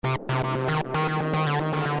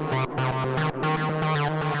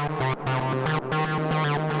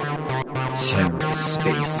Terror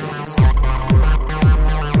Spaces.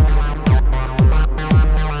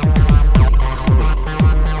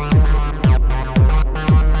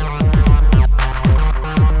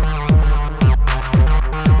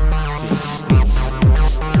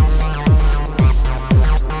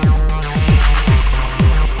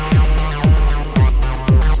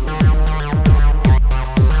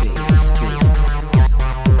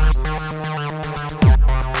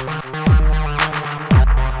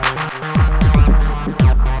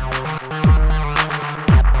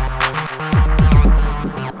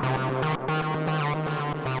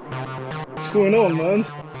 What's going on, man?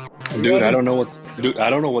 Dude, I don't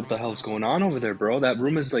know what the hell's going on over there, bro. That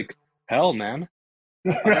room is like hell, man.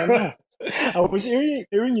 I don't know. I was hearing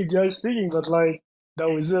you guys speaking, but like that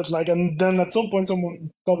was it. Like, and then at some point,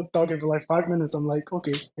 someone started talking for like 5 minutes. I'm like,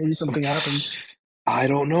 okay, maybe something happened. I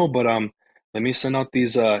don't know, but let me send out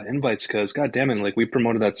these invites because god damn it, like we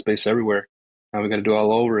promoted that space everywhere. Now we gotta do it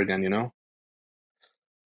all over again, you know?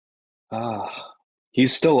 Ah,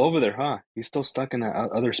 he's still over there, huh? He's still stuck in that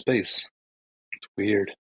other space. It's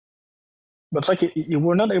weird. But like, you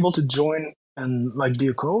were not able to join and like be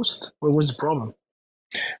a host. What was the problem?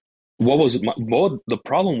 What the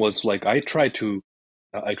problem was like I tried to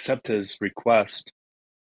accept his request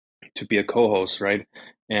to be a co-host, right?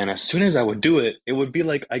 And as soon as I would do it, it would be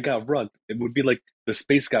like I got rugged. It would be like the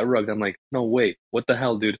space got rugged. I'm like, no, wait, what the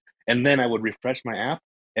hell, dude? And then I would refresh my app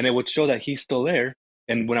and it would show that he's still there.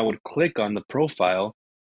 And when I would click on the profile,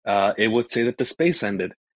 it would say that the space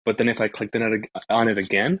ended. But then if I clicked on it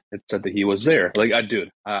again, it said that he was there. Like, I don't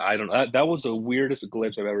know. That was the weirdest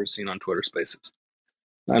glitch I've ever seen on Twitter Spaces.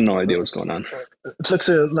 I have no idea what's going on. It looks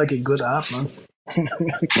like a good app, man.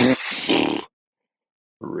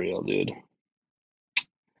 For real, dude.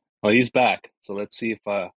 Well, he's back. So let's see if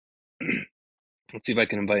let's see if I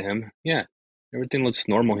can invite him. Yeah, everything looks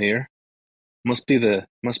normal here. Must be the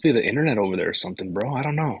internet over there or something, bro. I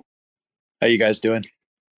don't know. How you guys doing?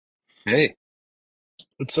 Hey,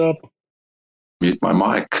 What's up? Mute my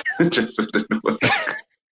mic. Just didn't work.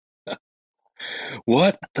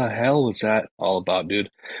 what the hell was that all about,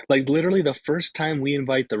 dude? Like literally the first time we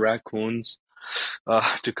invite the raccoons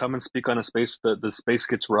to come and speak on a space, the space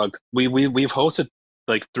gets rugged. We've hosted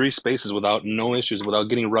like 3 spaces without no issues, without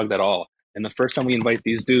getting rugged at all. And the first time we invite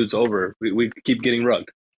these dudes over, we keep getting rugged.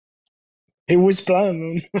 It was planned,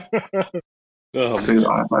 man. Oh Dude,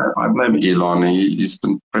 man. I blame Elon. He's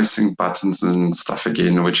been pressing buttons and stuff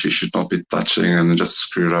again, which he should not be touching, and just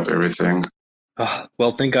screwed up everything.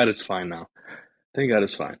 Well, thank God it's fine now. Thank God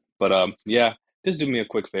it's fine. But yeah, just do me a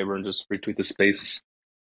quick favor and just retweet the space.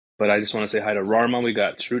 But I just want to say hi to Rarma. We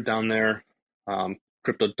got True down there,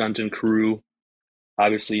 Crypto Dungeon Crew,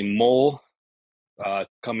 obviously Mole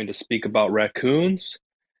coming to speak about raccoons,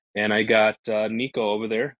 and I got Nico over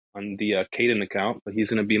there on the Caden account, but he's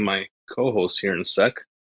going to be my co-host here in a sec.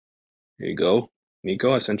 Here you go,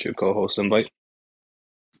 Nico. I sent you a co-host invite.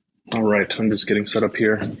 All right, I'm just getting set up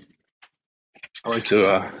here. I like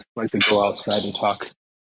to go outside and talk.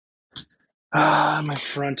 My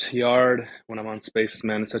front yard when I'm on Spaces,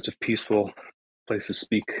 man, it's such a peaceful place to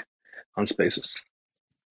speak on Spaces.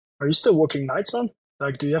 Are you still working nights, man?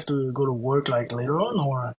 Like, do you have to go to work like later on,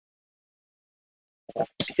 or?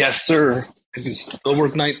 Yes, sir. I do still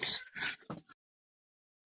work nights,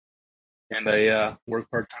 and I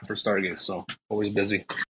work part time for Stargaze, so always busy.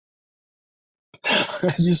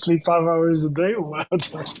 You sleep 5 hours a day, or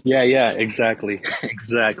what? Yeah, exactly,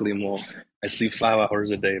 exactly, Mo. I sleep 5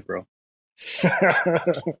 hours a day, bro.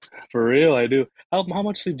 For real, I do. How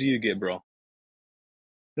much sleep do you get, bro?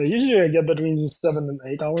 Usually I get between 7 and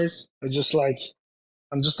 8 hours. It's just like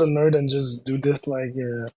I'm just a nerd and just do this like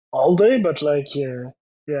all day, but like yeah,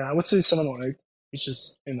 I would say 7 or 8, which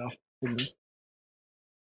is enough for me.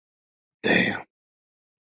 Damn.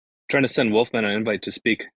 Trying to send Wolfman an invite to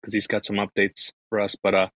speak because he's got some updates for us,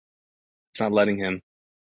 but it's not letting him.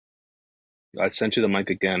 I sent you the mic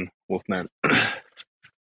again, Wolfman.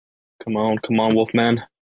 Come on, Wolfman.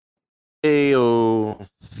 Heyo.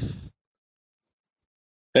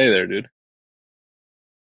 Hey there, dude.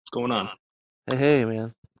 What's going on? Hey,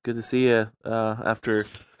 man. Good to see you. After a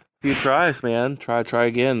few tries, man. Try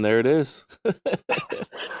again. There it is.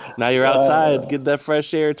 Now you're outside, getting that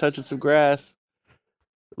fresh air, touching some grass.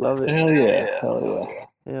 Love it. Hell yeah.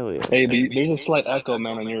 Hell yeah. Hey, there's a slight echo,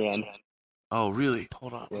 man, on your end. Oh, really?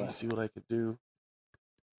 Hold on. Yeah. Let me see what I could do.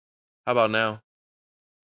 How about now?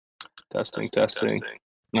 Testing.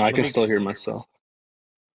 No, I can still hear myself.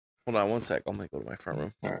 Hold on one sec. I'm going to go to my front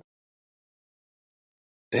room. All right.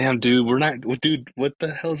 Damn, dude, we're not, dude, what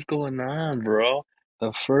the hell's going on, bro?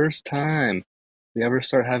 The first time we ever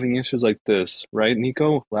start having issues like this, right,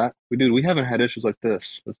 Nico? We haven't had issues like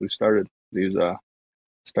this since we started these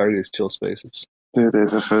Stargaze chill spaces. Dude,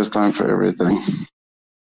 there's a first time for everything.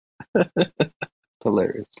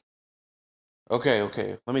 Hilarious. Okay,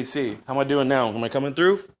 okay. Let me see. How am I doing now? Am I coming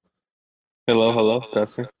through? Hello, hello,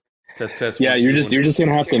 testing. Test. Yeah, 1 you're 2 just 1 you're 2. just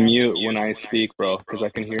gonna have to mute when I speak, bro, because I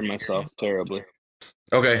can hear myself terribly.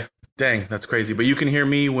 Okay. Dang, that's crazy. But you can hear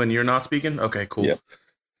me when you're not speaking? Okay, cool. Yep.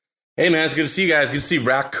 Hey man, it's good to see you guys. Good to see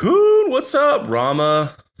Raccoon. What's up?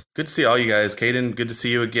 Rama. Good to see all you guys. Caden, good to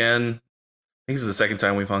see you again. I think this is the second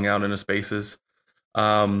time we've hung out in the spaces.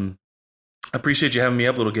 I appreciate you having me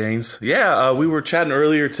up, little Gaines. Yeah, we were chatting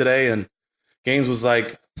earlier today, and Gaines was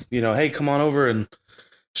like, hey, come on over and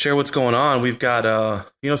share what's going on. We've got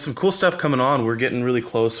some cool stuff coming on. We're getting really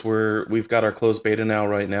close. We've got our closed beta now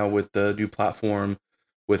right now with the new platform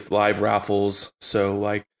with live raffles. So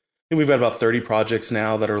like I think we've got about 30 projects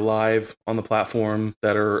now that are live on the platform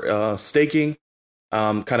that are staking,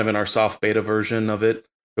 kind of in our soft beta version of it.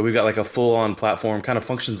 But we've got like a full on platform, kind of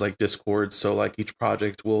functions like Discord. So like each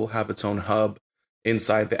project will have its own hub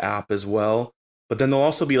inside the app as well. But then there'll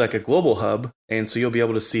also be like a global hub. And so you'll be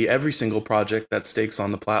able to see every single project that stakes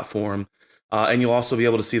on the platform. And you'll also be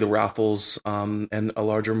able to see the raffles and a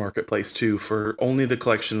larger marketplace too for only the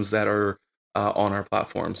collections that are on our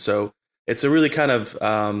platform. So it's a really kind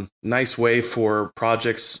of nice way for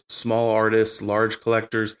projects, small artists, large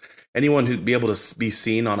collectors, anyone who'd be able to be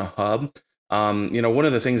seen on a hub. One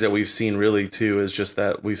of the things that we've seen really too is just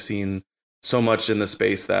that we've seen so much in the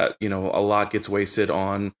space that, a lot gets wasted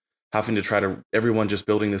on having to try to everyone just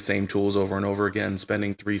building the same tools over and over again,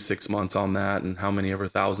 spending 3-6 months on that and how many ever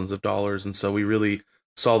thousands of dollars. And so we really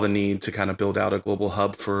saw the need to kind of build out a global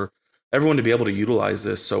hub for everyone to be able to utilize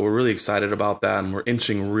this. So we're really excited about that. And we're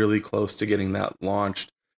inching really close to getting that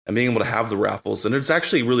launched and being able to have the raffles. And it's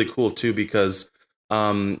actually really cool too, because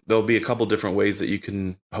there'll be a couple different ways that you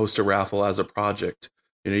can host a raffle as a project.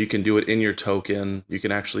 You can do it in your token. You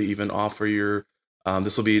can actually even offer your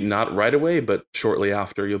this will be not right away, but shortly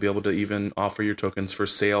after, you'll be able to even offer your tokens for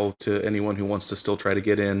sale to anyone who wants to still try to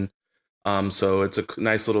get in. So it's a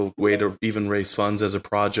nice little way to even raise funds as a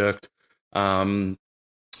project, and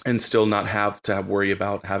still not have to worry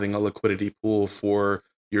about having a liquidity pool for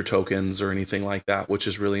your tokens or anything like that, which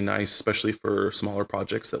is really nice, especially for smaller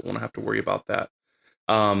projects that won't have to worry about that.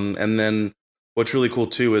 And then what's really cool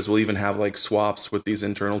too is we'll even have like swaps with these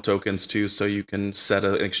internal tokens too, so you can set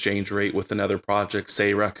an exchange rate with another project.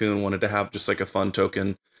 Say Raccoon wanted to have just like a fun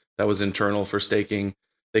token that was internal for staking,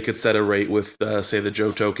 they could set a rate with say the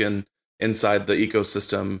Joe token inside the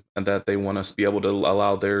ecosystem, and that they want us to be able to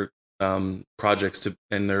allow their projects to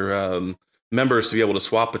and their members to be able to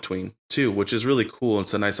swap between too, which is really cool.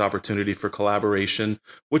 It's a nice opportunity for collaboration,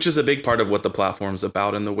 which is a big part of what the platform's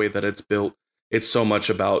about and the way that it's built. It's so much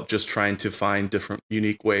about just trying to find different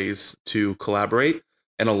unique ways to collaborate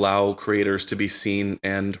and allow creators to be seen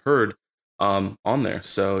and heard on there.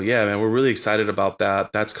 So yeah, man, we're really excited about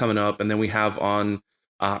that. That's coming up. And then we have on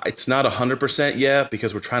it's not 100% yet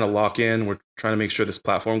because we're trying to lock in. We're trying to make sure this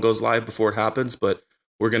platform goes live before it happens, but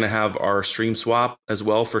we're going to have our stream swap as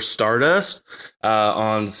well for Stardust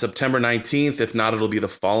on September 19th. If not, it'll be the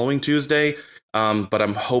following Tuesday. But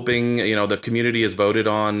I'm hoping, the community has voted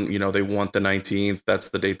on, they want the 19th. That's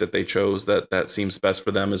the date that they chose. That seems best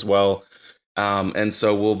for them as well. And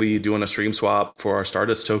so we'll be doing a stream swap for our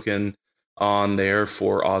Stardust token on there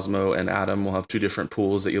for Osmo and Atom. We'll have two different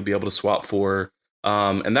pools that you'll be able to swap for.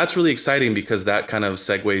 And that's really exciting because that kind of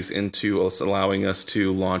segues into us allowing us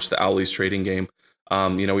to launch the Owlies trading game.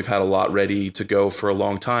 We've had a lot ready to go for a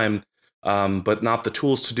long time, but not the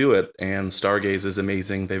tools to do it. And Stargaze is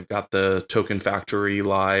amazing. They've got the token factory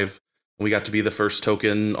live. We got to be the first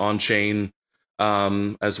token on chain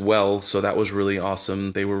as well. So that was really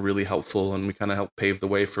awesome. They were really helpful, and we kind of helped pave the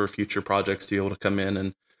way for future projects to be able to come in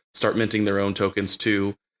and start minting their own tokens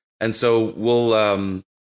too. And so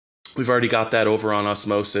we've already got that over on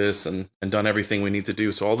Osmosis and done everything we need to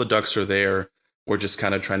do. So all the ducks are there. We're just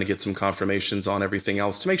kind of trying to get some confirmations on everything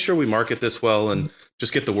else to make sure we market this well and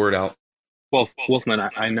just get the word out. Well, Wolfman,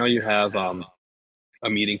 I know you have a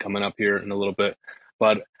meeting coming up here in a little bit,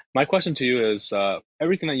 but my question to you is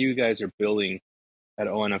everything that you guys are building at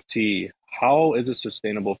ONFT, how is it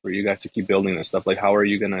sustainable for you guys to keep building this stuff? Like, how are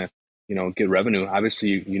you gonna, get revenue? Obviously,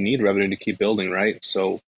 you need revenue to keep building, right?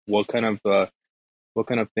 So, what kind of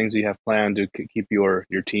things do you have planned to keep your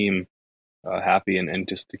team happy and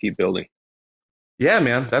just to keep building? Yeah,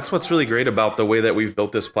 man, that's what's really great about the way that we've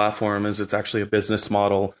built this platform is it's actually a business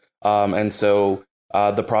model. And so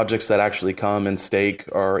the projects that actually come and stake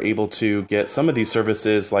are able to get some of these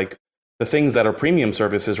services, like the things that are premium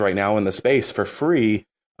services right now in the space, for free.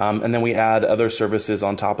 And then we add other services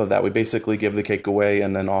on top of that. We basically give the cake away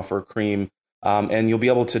and then offer cream. And you'll be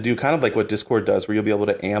able to do kind of like what Discord does, where you'll be able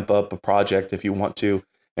to amp up a project if you want to.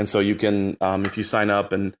 And so you can, if you sign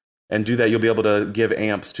up and do that, you'll be able to give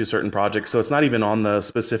amps to certain projects. So it's not even on the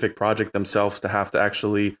specific project themselves to have to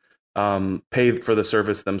actually pay for the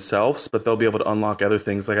service themselves, but they'll be able to unlock other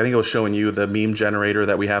things. Like I think it was showing you the meme generator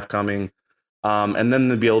that we have coming, and then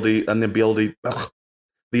the ability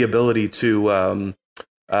to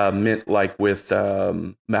mint, like with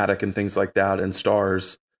Matic and things like that, and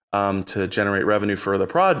stars, to generate revenue for the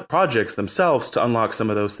projects themselves, to unlock some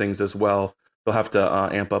of those things as well. They'll have to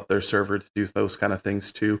amp up their server to do those kind of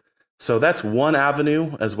things too. So that's one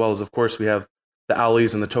avenue, as well as, of course, we have the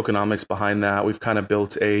owlies and the tokenomics behind that. We've kind of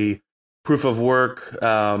built a proof of work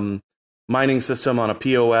mining system on a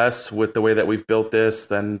POS with the way that we've built this,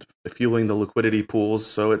 then fueling the liquidity pools.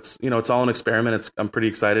 So it's, it's all an experiment. I'm pretty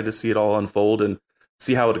excited to see it all unfold and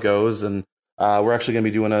see how it goes. And we're actually going to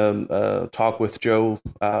be doing a talk with Joe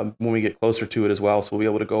when we get closer to it as well. So we'll be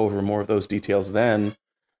able to go over more of those details then.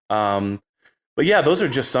 But yeah, those are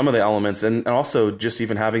just some of the elements. And also just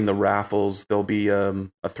even having the raffles, there'll be a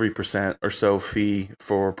 3% or so fee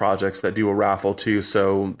for projects that do a raffle too.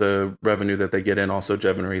 So the revenue that they get in also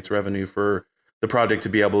generates revenue for the project to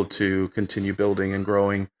be able to continue building and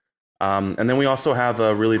growing. And then we also have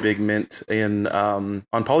a really big mint in on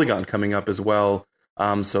Polygon coming up as well.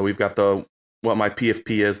 So we've got what my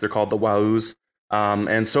PFP is. They're called the WOWs.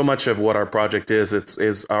 And so much of what our project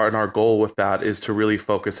is our goal with that is to really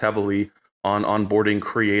focus heavily on onboarding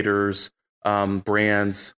creators,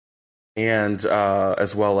 brands, and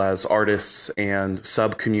as well as artists and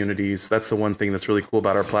sub communities. That's the one thing that's really cool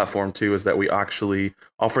about our platform too, is that we actually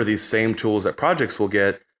offer these same tools that projects will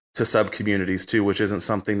get to sub communities too, which isn't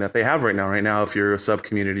something that they have right now. Right now, if you're a sub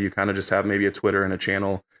community, you kind of just have maybe a Twitter and a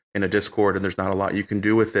channel and a Discord, and there's not a lot you can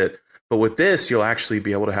do with it. But with this, you'll actually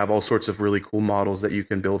be able to have all sorts of really cool models that you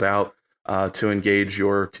can build out to engage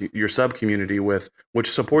your sub community with, which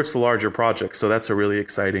supports the larger project. So that's a really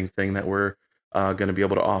exciting thing that we're going to be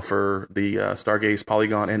able to offer the Stargaze,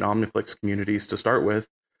 Polygon, and Omniflix communities to start with.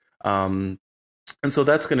 And so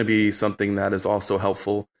that's going to be something that is also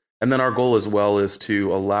helpful. And then our goal as well is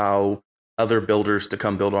to allow other builders to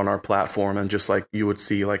come build on our platform. And just like you would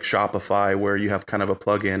see like Shopify, where you have kind of a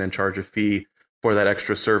plugin and charge a fee for that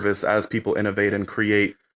extra service, as people innovate and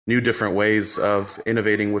create new different ways of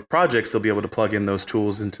innovating with projects, they'll be able to plug in those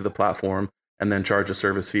tools into the platform and then charge a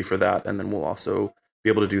service fee for that. And then we'll also be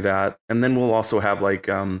able to do that. And then we'll also have like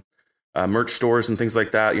merch stores and things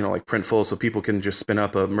like that, like Printful, so people can just spin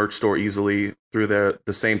up a merch store easily through the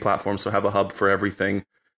same platform. So have a hub for everything.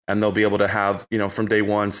 And they'll be able to have, from day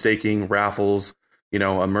one, staking, raffles,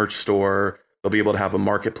 a merch store. They'll be able to have a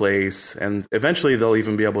marketplace, and eventually they'll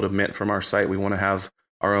even be able to mint from our site. We want to have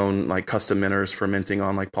our own like custom minters for minting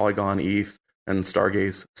on like Polygon, ETH, and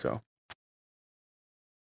Stargaze. So,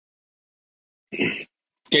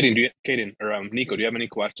 Kaden or Nico, do you have any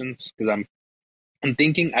questions? Because I'm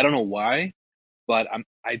thinking, I don't know why, but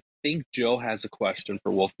I think Joe has a question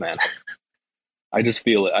for Wolfman. I just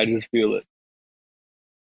feel it.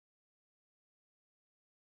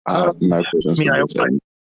 No questions.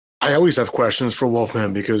 I always have questions for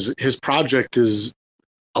Wolfman because his project is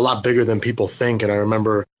a lot bigger than people think. And I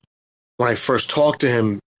remember when I first talked to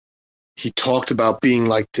him, he talked about being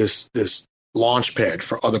like this launch pad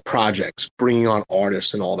for other projects, bringing on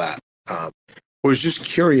artists and all that. I was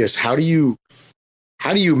just curious, how do you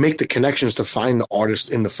make the connections to find the artists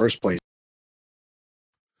in the first place?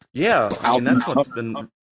 Yeah, I mean, that's what's been. Go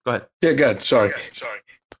ahead. Yeah, go ahead. Sorry.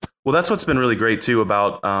 Well, that's what's been really great too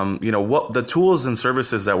about, what the tools and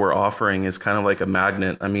services that we're offering is kind of like a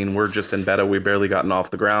magnet. I mean, we're just in beta. We've barely gotten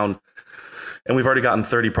off the ground, and we've already gotten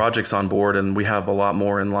 30 projects on board, and we have a lot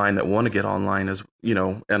more in line that want to get online and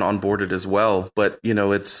onboarded as well. But,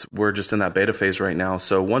 we're just in that beta phase right now.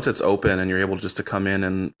 So once it's open and you're able just to come in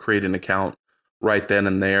and create an account right then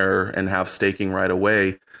and there and have staking right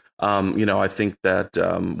away, I think that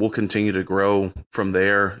we'll continue to grow from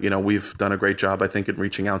there. We've done a great job, I think, in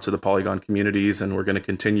reaching out to the Polygon communities, and we're going to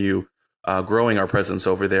continue growing our presence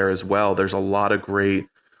over there as well. There's a lot of great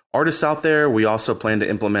artists out there. We also plan to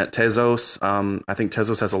implement Tezos. I think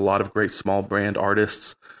Tezos has a lot of great small brand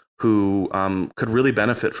artists who could really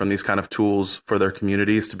benefit from these kind of tools for their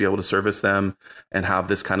communities to be able to service them and have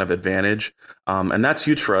this kind of advantage. And that's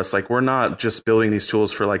huge for us. Like, we're not just building these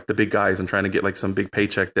tools for like the big guys and trying to get like some big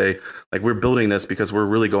paycheck day. Like, we're building this because we're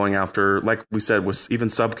really going after, like we said, with even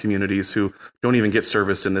sub communities who don't even get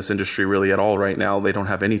serviced in this industry really at all right now. They don't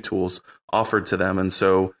have any tools offered to them. And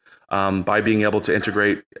so by being able to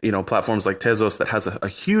integrate, platforms like Tezos that has a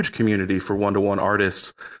huge community for one-to-one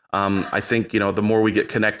artists, I think, the more we get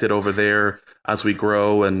connected over there as we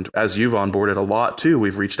grow, and as you've onboarded a lot too,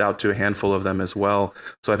 we've reached out to a handful of them as well.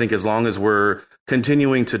 So I think as long as we're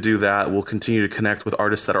continuing to do that, we'll continue to connect with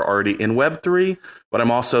artists that are already in Web3. But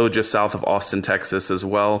I'm also just south of Austin, Texas as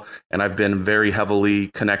well. And I've been very heavily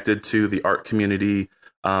connected to the art community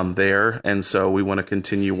there. And so we want to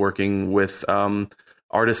continue working with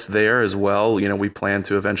artists there as well. We plan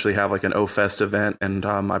to eventually have like an O-Fest event, and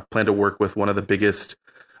I plan to work with one of the biggest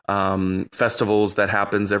festivals that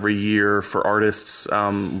happens every year for artists.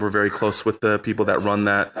 We're very close with the people that run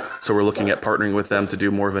that, so we're looking at partnering with them to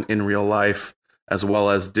do more of an in real life as well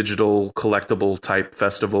as digital collectible type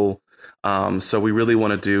festival. So we really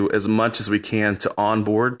want to do as much as we can to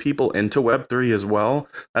onboard people into Web3 as well.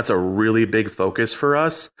 That's a really big focus for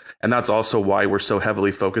us. And that's also why we're so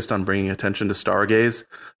heavily focused on bringing attention to Stargaze.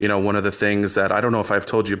 One of the things that, I don't know if I've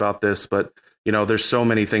told you about this, but there's so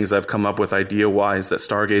many things I've come up with idea-wise that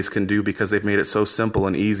Stargaze can do because they've made it so simple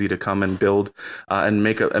and easy to come and build and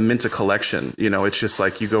make a mint a collection. It's just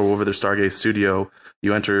like you go over the Stargaze studio,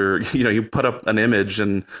 you enter, you put up an image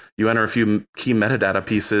and you enter a few key metadata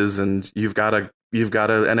pieces, and you've got a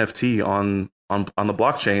NFT on the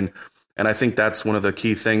blockchain. And I think that's one of the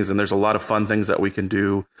key things. And there's a lot of fun things that we can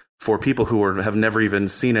do for people who have never even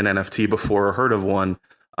seen an NFT before or heard of one.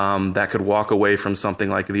 That could walk away from something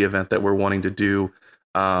like the event that we're wanting to do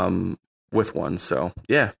with one. So,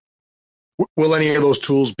 yeah. Will any of those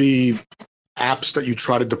tools be apps that you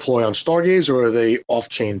try to deploy on Stargaze, or are they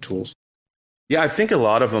off-chain tools? Yeah, I think a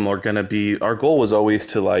lot of them are going to be, our goal was always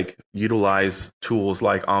to like utilize tools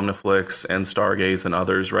like Omniflix and Stargaze and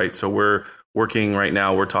others, right? So we're working right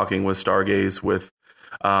now, we're talking with Stargaze with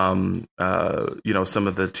some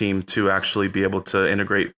of the team to actually be able to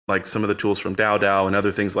integrate like some of the tools from DAO and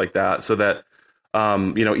other things like that, so that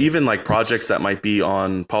even like projects that might be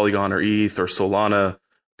on Polygon or ETH or Solana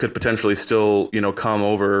could potentially still come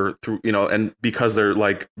over through, and because they're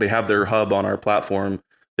like they have their hub on our platform,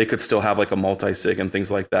 they could still have like a multi-sig and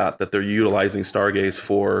things like that they're utilizing Stargaze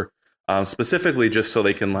for, specifically just so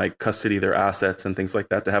they can like custody their assets and things like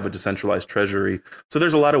that to have a decentralized treasury. So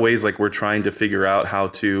there's a lot of ways like we're trying to figure out how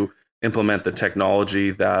to implement the technology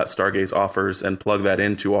that Stargaze offers and plug that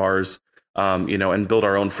into ours, and build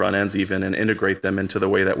our own front ends even and integrate them into the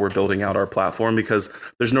way that we're building out our platform, because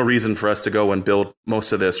there's no reason for us to go and build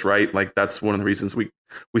most of this, right? Like that's one of the reasons we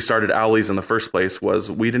started Owlies in the first place, was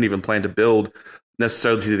we didn't even plan to build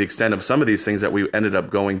necessarily to the extent of some of these things that we ended up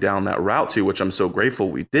going down that route to, which I'm so grateful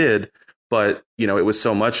we did. But, it was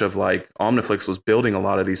so much of like Omniflix was building a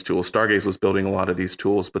lot of these tools. Stargaze was building a lot of these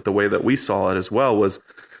tools. But the way that we saw it as well was,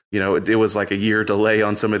 it was like a year delay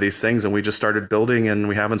on some of these things. And we just started building and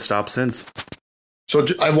we haven't stopped since. So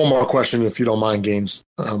I have one more question, if you don't mind, Gaines.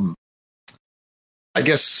 I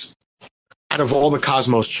guess out of all the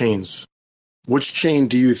Cosmos chains, which chain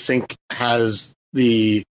do you think has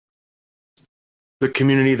the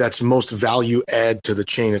community that's most value add to the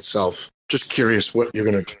chain itself? Just curious what you're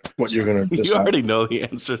gonna decide. You already know the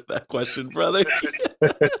answer to that question, brother.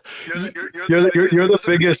 You're the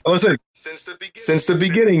biggest. Listen, since the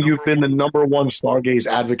beginning, you've been the number one Stargaze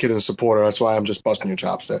advocate and supporter. That's why I'm just busting your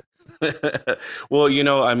chops there. Well,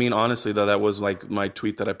 honestly, though, that was like my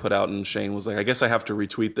tweet that I put out, and Shane was like, I guess I have to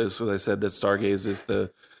retweet this. So I said that Stargaze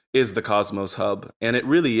is the Cosmos hub, and it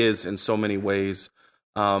really is in so many ways.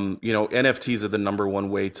 NFTs are the number one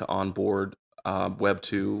way to onboard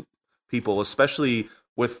Web2 people, especially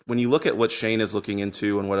when you look at what Shane is looking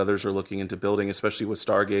into and what others are looking into building, especially with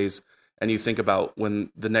Stargaze, and you think about when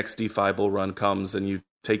the next DeFi bull run comes and you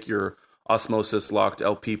take your Osmosis locked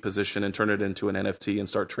LP position and turn it into an NFT and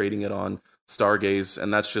start trading it on Stargaze.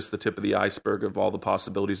 And that's just the tip of the iceberg of all the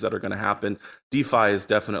possibilities that are going to happen. DeFi is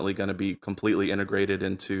definitely going to be completely integrated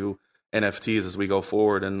into NFTs as we go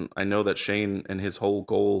forward. And I know that Shane and his whole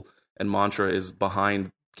goal and mantra is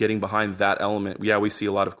getting behind that element. Yeah, we see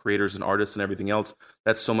a lot of creators and artists and everything else.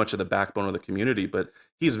 That's so much of the backbone of the community, but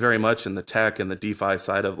he's very much in the tech and the DeFi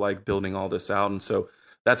side of like building all this out. And so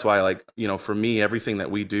that's why, like, for me, everything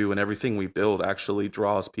that we do and everything we build actually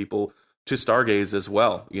draws people to Stargaze as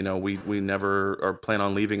well. We never are plan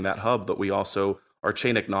on leaving that hub, but we also are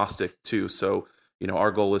chain agnostic too. So,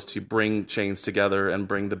 our goal is to bring chains together and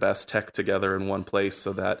bring the best tech together in one place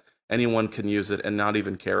so that anyone can use it and not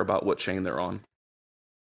even care about what chain they're on.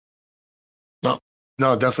 No,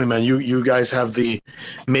 no, definitely, man. You guys have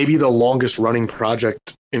maybe the longest running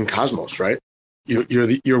project in Cosmos, right?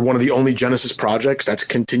 You're one of the only Genesis projects that's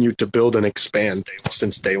continued to build and expand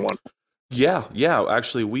since day one. Yeah.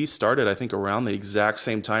 Actually, we started, I think, around the exact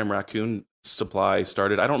same time Raccoon Supply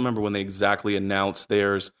started. I don't remember when they exactly announced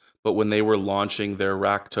theirs, but when they were launching their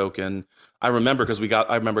rack token, I remember because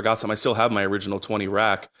I remember got some. I still have my original 20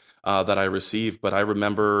 rack that I received, but I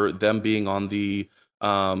remember them being on the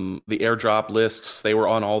airdrop lists. They were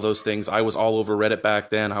on all those things. I was all over Reddit back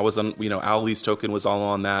then. I was on, Owly's token was all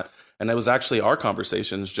on that, and it was actually our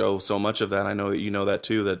conversations, Joe. So much of that, I know that you know that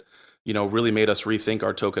too. That really made us rethink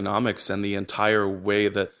our tokenomics and the entire way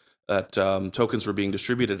that tokens were being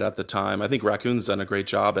distributed at the time. I think Raccoon's done a great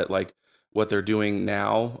job at like what they're doing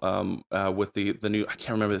now with the new, I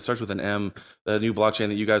can't remember, it starts with an M, the new blockchain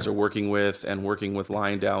that you guys are working with and working with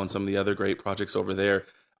LionDAO and some of the other great projects over there.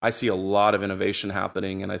 I see a lot of innovation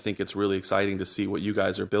happening, and I think it's really exciting to see what you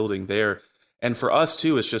guys are building there. And for us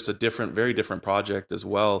too, it's just a very different project as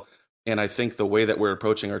well. And I think the way that we're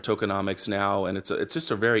approaching our tokenomics now, and it's just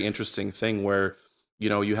a very interesting thing where,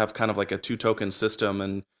 you have kind of like a two token system,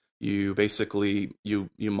 and you basically you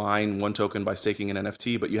mine one token by staking an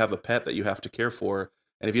NFT, but you have a pet that you have to care for,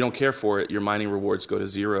 and if you don't care for it, your mining rewards go to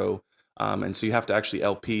zero, and so you have to actually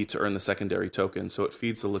LP to earn the secondary token. So it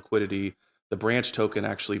feeds the liquidity. The branch token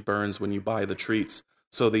actually burns when you buy the treats.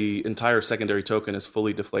 So the entire secondary token is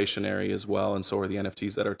fully deflationary as well, and so are the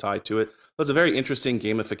NFTs that are tied to it. So it's a very interesting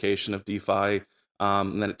gamification of DeFi,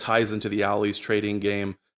 and then it ties into the Owly's trading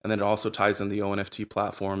game, and then it also ties in the ONFT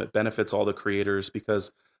platform. It benefits all the creators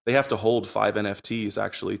because they have to hold 5 NFTs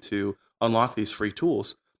actually to unlock these free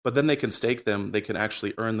tools. But then they can stake them, they can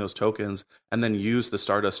actually earn those tokens, and then use the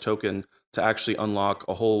Stardust token to actually unlock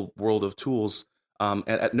a whole world of tools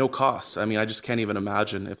at no cost. I mean, I just can't even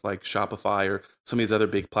imagine if like Shopify or some of these other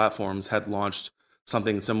big platforms had launched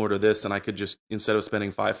something similar to this, and I could just, instead of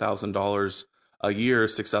spending $5,000 a year,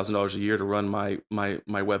 $6,000 a year to run my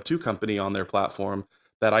Web2 company on their platform,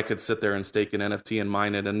 that I could sit there and stake an NFT and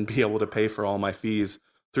mine it and be able to pay for all my fees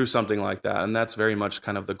through something like that. And that's very much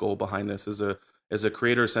kind of the goal behind this, is a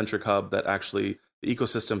creator centric hub that actually the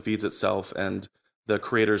ecosystem feeds itself and the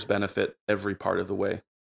creators benefit every part of the way.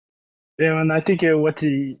 Yeah, and I think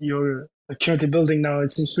you're currently building now,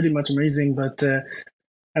 it seems pretty much amazing. But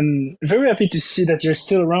I'm very happy to see that you're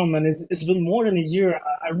still around, man. It's been more than a year.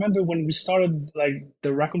 I remember when we started like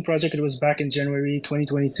the Raccoon project, it was back in January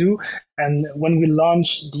 2022, and when we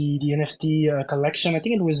launched the NFT collection, I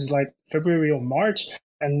think it was like February or March,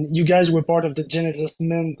 and you guys were part of the Genesis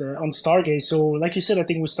Mint on Stargaze. So, like you said, I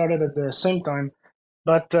think we started at the same time.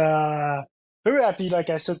 But very happy,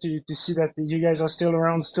 like I said, to see that you guys are still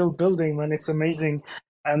around, still building, man. It's amazing.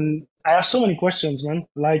 And I have so many questions, man.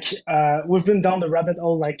 Like we've been down the rabbit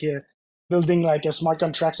hole, like building like smart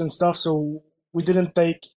contracts and stuff. So we didn't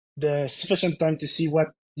take the sufficient time to see what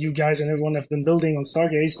you guys and everyone have been building on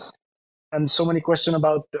Stargaze. And so many questions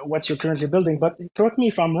about what you're currently building. But correct me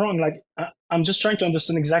if I'm wrong. Like I'm just trying to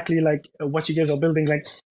understand exactly like what you guys are building. Like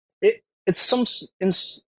it's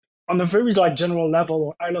on a very like general level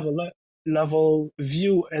or high level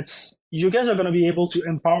view. It's you guys are going to be able to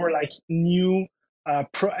empower like new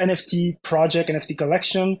NFT project, NFT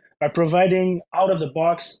collection by providing out of the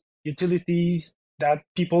box utilities that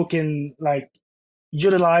people can like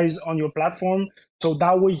utilize on your platform. So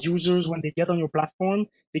that way, users when they get on your platform,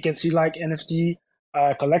 they can see like NFT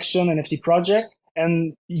collection, NFT project,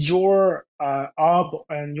 and your hub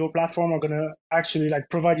and your platform are gonna actually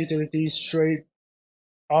like provide utilities straight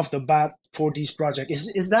off the bat for these projects.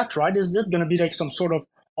 Is that right? Is it gonna be like some sort of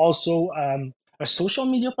also a social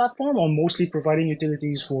media platform, or mostly providing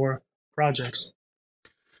utilities for projects?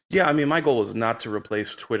 Yeah, I mean, my goal is not to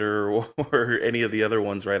replace Twitter or any of the other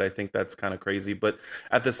ones, right? I think that's kind of crazy. But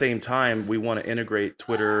at the same time, we want to integrate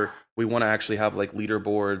Twitter. We want to actually have like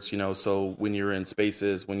leaderboards, so when you're in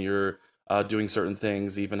spaces, when you're doing certain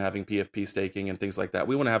things, even having PFP staking and things like that,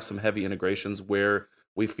 we want to have some heavy integrations where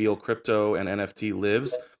we feel crypto and NFT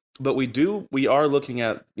lives. But we are looking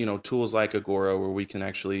at, tools like Agora where we can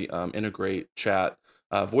actually integrate chat,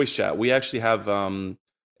 voice chat. We actually have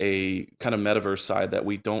a kind of metaverse side that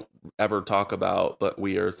we don't ever talk about, but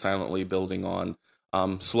we are silently building on.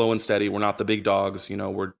 Slow and steady. We're not the big dogs,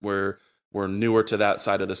 we're newer to that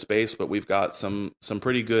side of the space, but we've got some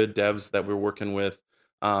pretty good devs that we're working with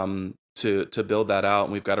to build that out.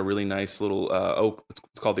 And we've got a really nice little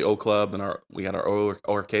it's called the O Club, and we got our O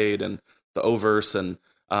Arcade and the Overse, and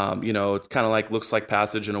It's kind of like looks like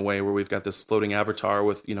Passage in a way where we've got this floating avatar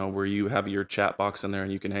with, where you have your chat box in there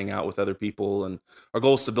and you can hang out with other people. And our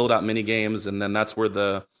goal is to build out mini games, and then that's where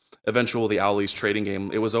the Owlies trading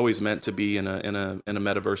game. It was always meant to be in a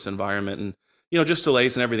metaverse environment, and just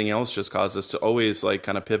delays and everything else just caused us to always like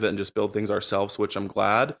kind of pivot and just build things ourselves, which I'm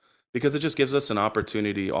glad, because it just gives us an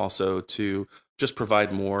opportunity also to just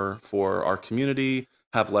provide more for our community,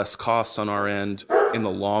 have less costs on our end in the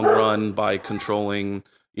long run by controlling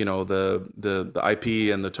the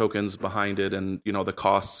IP and the tokens behind it, and the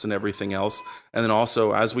costs and everything else. And then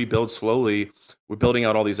also, as we build slowly, we're building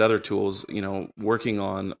out all these other tools, working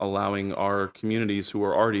on allowing our communities who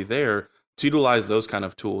are already there to utilize those kind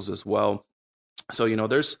of tools as well. So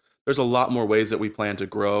there's a lot more ways that we plan to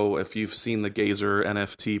grow. If you've seen the Gazer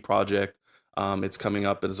NFT project, it's coming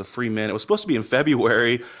up as a free mint. It was supposed to be in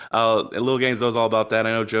February. Lil Gaines knows all about that.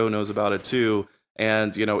 I know Joe knows about it too.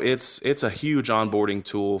 And it's a huge onboarding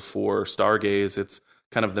tool for Stargaze. It's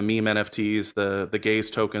kind of the meme NFTs. The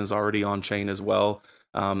Gaze token is already on chain as well.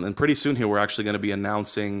 And pretty soon here, we're actually going to be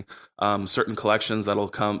announcing certain collections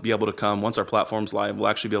that'll be able to come once our platform's live. We'll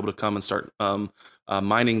actually be able to come and start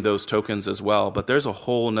mining those tokens as well. But there's a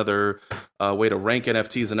whole another way to rank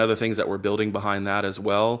NFTs and other things that we're building behind that as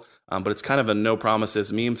well. But it's kind of a no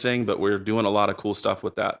promises meme thing, but we're doing a lot of cool stuff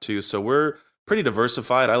with that too. So we're pretty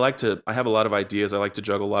diversified. I have a lot of ideas. I like to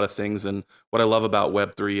juggle a lot of things. And what I love about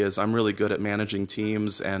Web3 is I'm really good at managing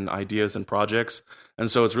teams and ideas and projects. And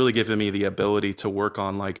so it's really given me the ability to work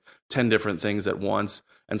on like 10 different things at once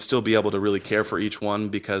and still be able to really care for each one,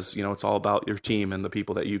 because, it's all about your team and the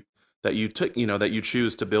people that you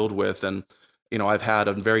choose to build with. And, I've had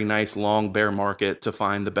a very nice long bear market to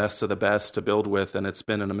find the best of the best to build with. And it's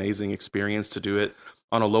been an amazing experience to do it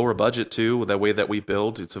on a lower budget too. The way that we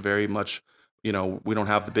build, it's a very much, we don't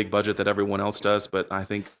have the big budget that everyone else does, but I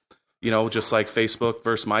think, just like Facebook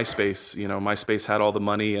versus MySpace, MySpace had all the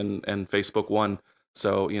money and Facebook won.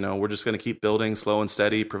 So, we're just going to keep building slow and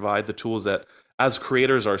steady, provide the tools that as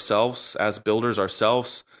creators ourselves, as builders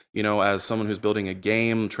ourselves, as someone who's building a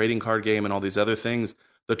game, trading card game, and all these other things,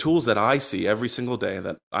 the tools that I see every single day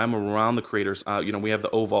that I'm around the creators, we have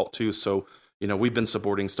the O Vault too. So, we've been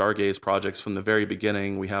supporting Stargaze projects from the very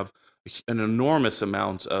beginning. We have an enormous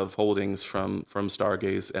amount of holdings from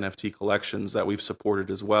Stargaze NFT collections that we've supported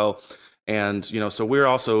as well. And, so we're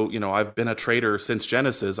also, I've been a trader since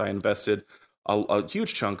Genesis. I invested a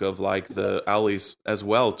huge chunk of like the Owlies as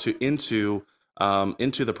well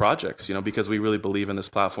into the projects, because we really believe in this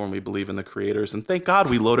platform. We believe in the creators, and thank God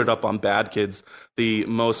we loaded up on Bad Kids, the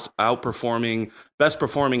most best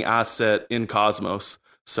performing asset in Cosmos.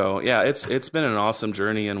 So yeah, it's been an awesome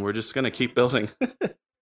journey, and we're just going to keep building.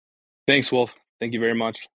 Thanks, Wolf. Thank you very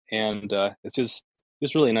much. And it's just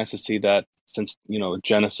really nice to see that since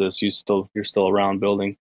Genesis, you're still around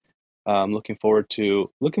building. Looking forward to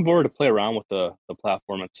play around with the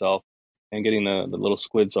platform itself and getting the little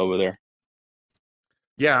squids over there.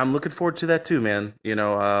 Yeah, I'm looking forward to that too, man.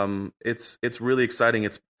 It's really exciting.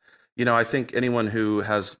 It's I think anyone who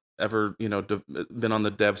has ever been on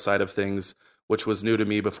the dev side of things, which was new to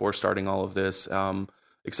me before starting all of this,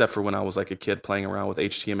 except for when I was like a kid playing around with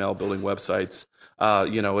HTML, building websites.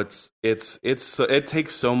 It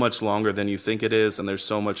takes so much longer than you think it is, and there's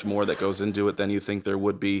so much more that goes into it than you think there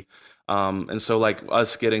would be. And so like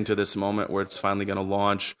us getting to this moment where it's finally going to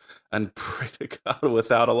launch, and pray to God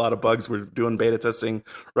without a lot of bugs. We're doing beta testing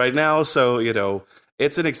right now, so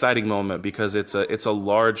it's an exciting moment because it's a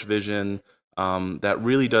large vision that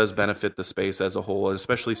really does benefit the space as a whole, and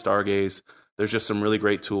especially Stargaze. There's just some really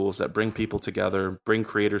great tools that bring people together, bring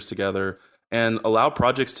creators together, and allow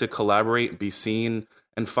projects to collaborate, be seen,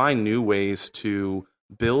 and find new ways to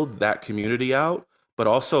build that community out. But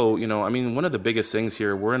also, one of the biggest things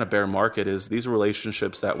here, we're in a bear market, is these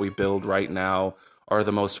relationships that we build right now are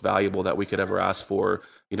the most valuable that we could ever ask for,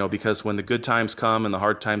 because when the good times come and the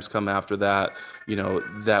hard times come after that,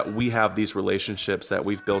 that we have these relationships that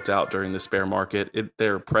we've built out during this bear market.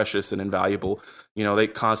 They're precious and invaluable.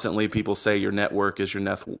 People say your network is your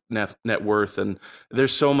net worth. And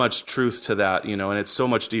there's so much truth to that, and it's so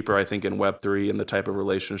much deeper, I think, in Web3 and the type of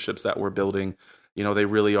relationships that we're building. They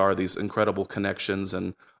really are these incredible connections.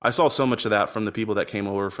 And I saw so much of that from the people that came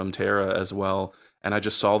over from Terra as well. And I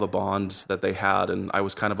just saw the bonds that they had. And I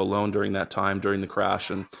was kind of alone during that time, during the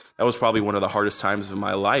crash. And that was probably one of the hardest times of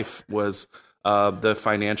my life, was the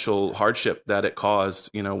financial hardship that it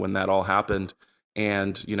caused, when that all happened.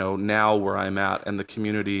 And, now where I'm at, and the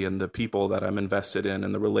community and the people that I'm invested in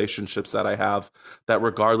and the relationships that I have, that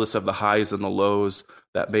regardless of the highs and the lows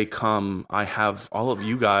that may come, I have all of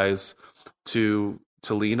you guys to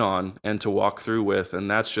to lean on and to walk through with, and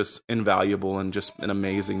that's just invaluable and just an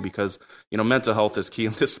amazing, because mental health is key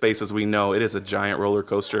in this space. As we know, it is a giant roller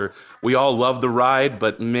coaster. We all love the ride,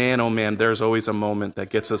 but man, oh man, there's always a moment that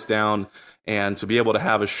gets us down, and to be able to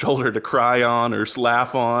have a shoulder to cry on or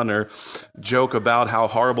laugh on or joke about how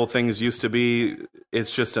horrible things used to be, it's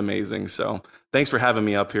just amazing. So thanks for having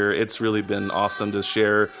me up here. It's really been awesome to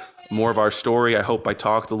share more of our story. I hope I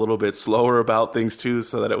talked a little bit slower about things too,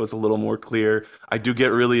 so that it was a little more clear. I do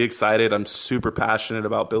get really excited. I'm super passionate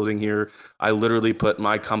about building here. I literally put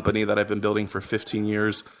my company that I've been building for 15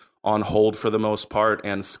 years on hold for the most part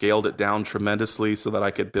and scaled it down tremendously so that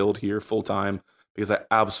I could build here full time, because I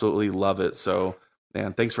absolutely love it. So,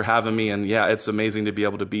 man, thanks for having me. And yeah, it's amazing to be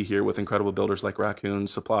able to be here with incredible builders like Raccoon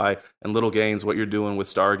Supply and Little Gains. What you're doing with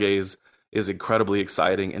Stargaze is incredibly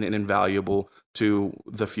exciting and invaluable to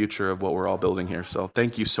the future of what we're all building here. So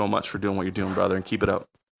thank you so much for doing what you're doing, brother, and keep it up.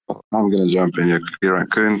 I'm going to jump in here quickly,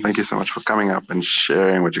 Raccoon. Thank you so much for coming up and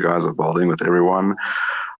sharing what you guys are building with everyone.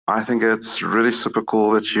 I think it's really super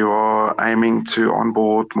cool that you are aiming to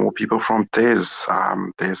onboard more people from TES.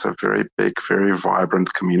 There's a very big, very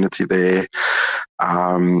vibrant community there,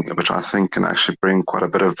 which I think can actually bring quite a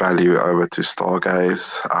bit of value over to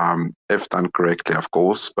Stargaze, if done correctly, of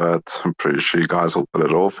course, but I'm pretty sure you guys will pull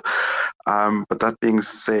it off. But that being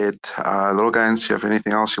said, Little Gains, do you have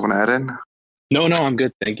anything else you want to add in? No, I'm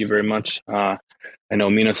good. Thank you very much. I know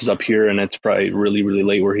Minos is up here, and it's probably really, really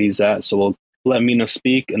late where he's at. So we'll let Minos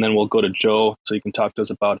speak, and then we'll go to Joe so you can talk to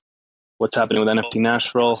us about what's happening with NFT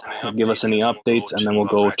Nashville, give us any updates, and then we'll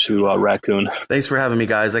go to Raccoon. Thanks for having me,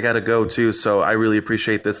 guys. I got to go too, so I really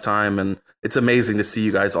appreciate this time, and it's amazing to see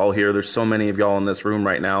you guys all here. There's so many of y'all in this room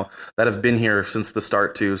right now that have been here since the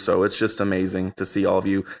start too, so it's just amazing to see all of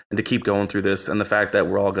you and to keep going through this, and the fact that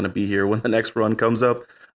we're all going to be here when the next run comes up.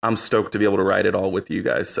 I'm stoked to be able to ride it all with you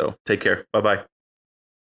guys, so take care. Bye-bye.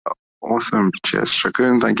 Awesome. Cheers,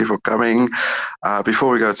 Raccoon. Thank you for coming. Before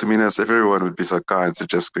we go to Minas, if everyone would be so kind to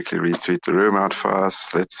just quickly retweet the room out for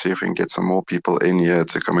us. Let's see if we can get some more people in here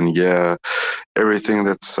to come and hear everything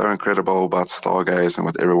that's so incredible about Stargaze and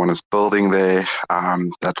what everyone is building there.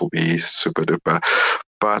 That will be super duper.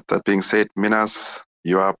 But that being said, Minas,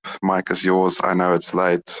 you're up. Mic is yours. I know it's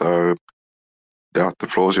late, so yeah, the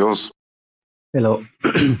floor is yours. Hello,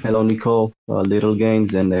 hello, Nicole, Little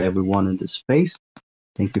Games, and everyone in this space.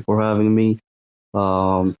 Thank you for having me.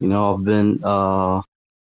 I've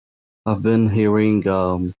been hearing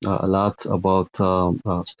a lot about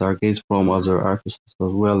Stargaze from other artists as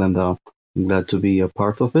well, and I'm glad to be a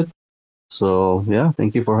part of it. So yeah,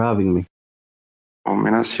 thank you for having me. Oh,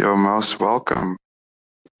 Minas, you're most welcome.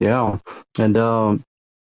 Yeah, and the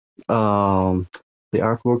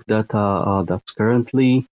artwork that's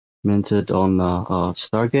currently minted on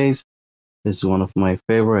Stargaze is one of my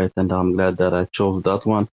favorites, and I'm glad that I chose that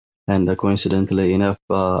one. And coincidentally enough,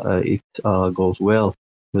 it goes well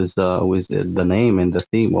with the name and the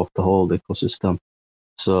theme of the whole ecosystem.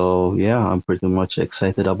 So yeah, I'm pretty much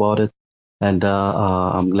excited about it, and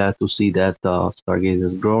I'm glad to see that Stargaze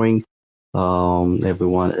is growing.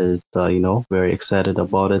 Everyone is very excited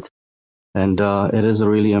about it, and it is a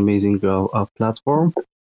really amazing platform.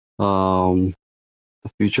 The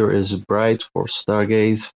future is bright for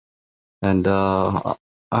Stargaze, and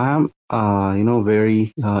I'm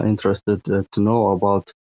very interested to know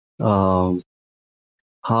about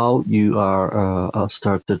how you are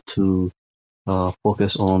started to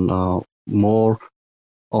focus on more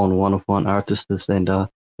on one-of-one artists, and the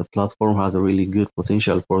platform has a really good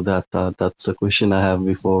potential for that. That's a question I have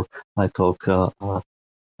before I talk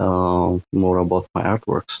more about my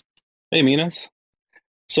artworks. Hey, Minas.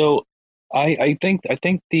 So I think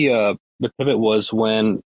the pivot was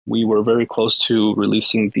when we were very close to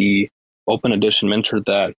releasing the open edition minter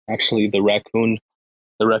that actually the Raccoon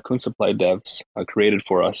Supply devs created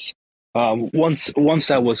for us. Once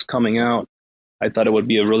that was coming out, I thought it would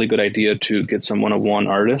be a really good idea to get some one-of-one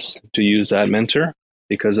artists to use that minter,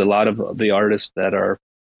 because a lot of the artists that are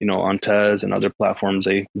on Tez and other platforms,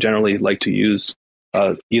 they generally like to use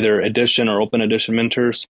either edition or open edition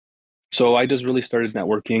minters. So I just really started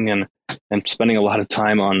networking and spending a lot of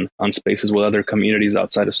time on spaces with other communities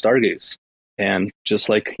outside of Stargaze. And just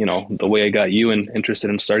like, the way I got you interested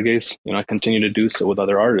in Stargaze, I continue to do so with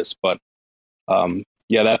other artists. But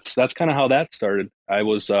yeah, that's kind of how that started. I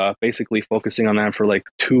was basically focusing on that for like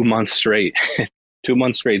 2 months straight, 2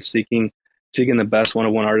 months straight, seeking the best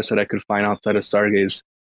one-on-one artist that I could find outside of Stargaze.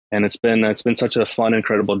 And it's been such a fun,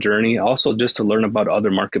 incredible journey. Also, just to learn about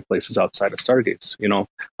other marketplaces outside of Stargaze.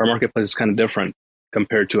 Our marketplace is kind of different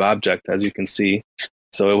compared to Object, as you can see.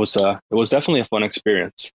 So it was definitely a fun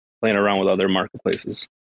experience playing around with other marketplaces.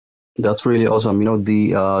 That's really awesome.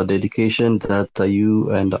 The dedication that you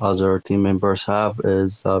and other team members have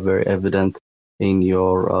is very evident in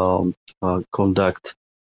your conduct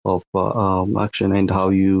of action and how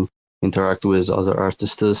you interact with other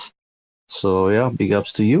artists. So yeah, big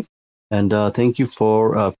ups to you. And thank you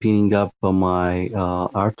for pinning up my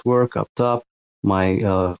artwork up top,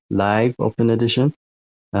 my live open edition.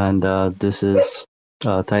 And this is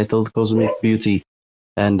titled Cosmic Beauty.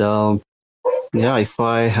 And yeah, if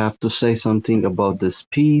I have to say something about this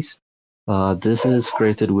piece, this is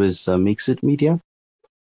created with mixed media.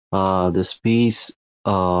 This piece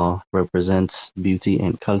represents beauty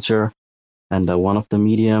and culture, and one of the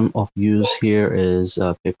medium of use here is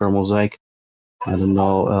paper mosaic. I don't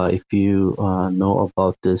know if you know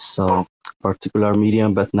about this particular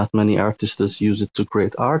medium, but not many artists use it to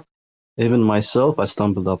create art. Even myself, I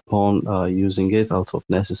stumbled upon using it out of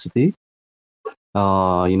necessity.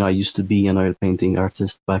 I used to be an oil painting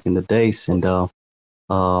artist back in the days, and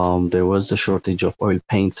there was a shortage of oil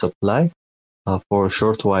paint supply for a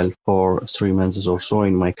short while, for 3 months or so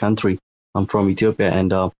in my country. I'm from Ethiopia,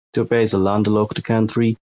 and Ethiopia is a landlocked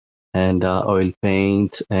country, and oil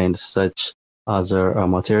paint and such other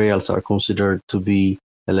materials are considered to be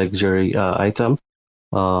a luxury item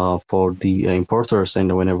for the importers.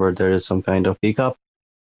 And whenever there is some kind of hiccup,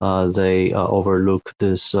 they overlook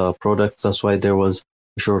this product. That's why there was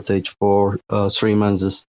a shortage for 3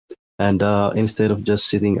 months. And instead of just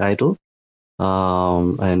sitting idle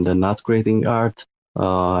and not creating art,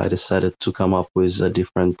 I decided to come up with a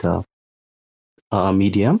different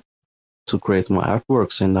medium to create my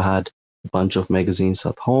artworks. And I had a bunch of magazines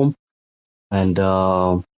at home, and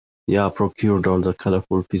yeah, procured all the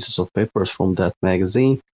colorful pieces of papers from that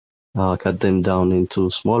magazine, cut them down into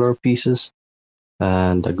smaller pieces,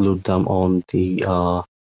 and I glued them on the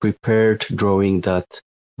prepared drawing that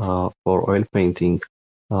for oil painting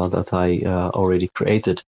that I already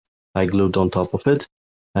created. I glued on top of it,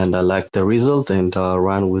 and I liked the result and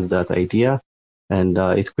ran with that idea. And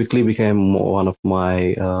it quickly became one of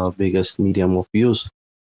my biggest medium of use.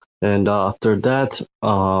 And after that,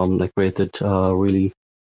 I created really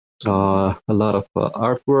a lot of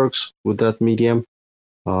artworks with that medium,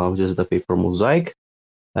 which is the paper mosaic,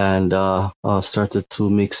 and started to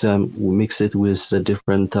mix it with the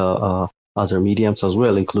different other mediums as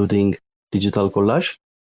well, including digital collage.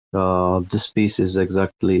 This piece is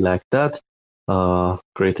exactly like that,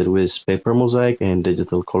 created with paper mosaic and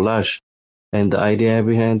digital collage. And the idea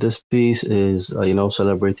behind this piece is,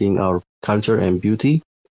 celebrating our culture and beauty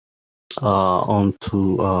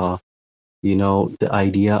onto, the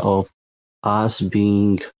idea of us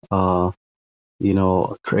being,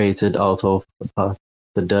 created out of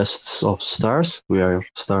the dusts of stars. We are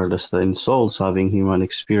stardust and souls having human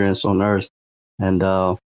experience on Earth. And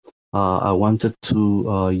I wanted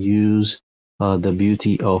to use the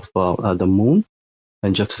beauty of the moon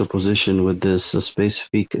and juxtaposition with this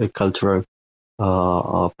specific cultural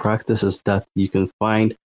practices that you can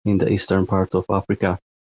find in the eastern part of Africa.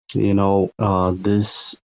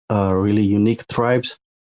 These really unique tribes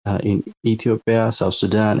in Ethiopia, South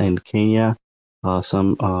Sudan, and Kenya.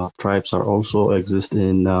 Some tribes are also exist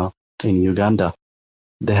in Uganda.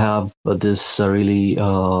 They have this really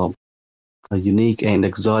unique and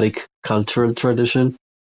exotic cultural tradition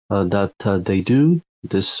that they do.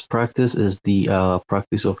 This practice is the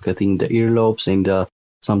practice of cutting the earlobes and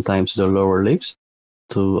sometimes the lower lips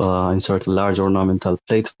to insert a large ornamental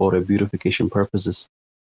plate for beautification purposes.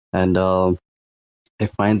 And I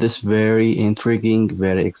find this very intriguing,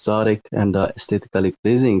 very exotic, and aesthetically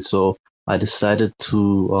pleasing. So I decided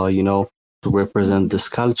to represent this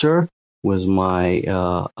culture with my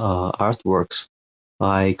artworks.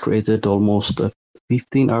 I created almost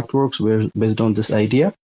 15 artworks based on this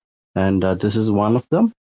idea, and this is one of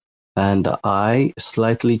them. And I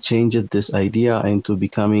slightly changed this idea into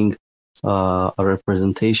becoming a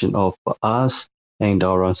representation of us and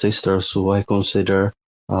our ancestors, who I consider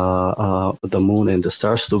the moon and the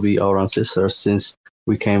stars to be our ancestors, since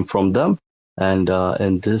we came from them. And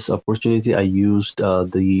in this opportunity, I used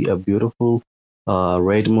the beautiful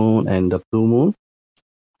red moon and the blue moon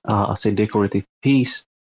as a decorative piece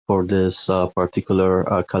for this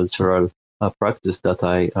particular cultural practice that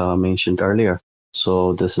I mentioned earlier.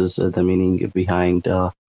 So this is the meaning behind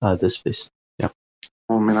this piece. Yeah.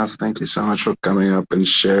 Well, Minas, thank you so much for coming up and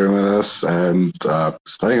sharing with us and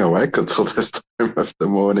staying awake until this time of the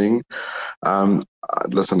morning.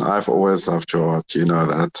 Listen, I've always loved your art. You know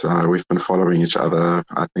that. We've been following each other.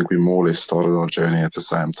 I think we more or less started our journey at the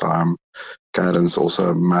same time. Caden's also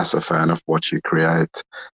a massive fan of what you create.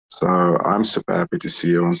 So I'm super happy to see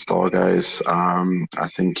you on Stargaze. I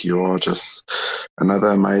think you're just another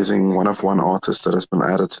amazing one-of-one artist that has been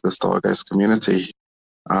added to the Stargaze community.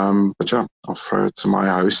 But yeah, I'll throw it to my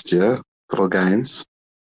host here, Little Gains.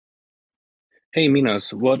 Hey,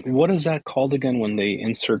 Minas, what is that called again when they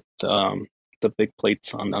insert the big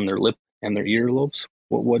plates on their lip and their earlobes?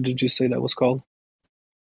 What did you say that was called?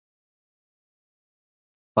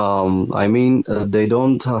 I mean, they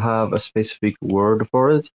don't have a specific word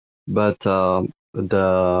for it, but the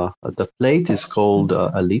plate is called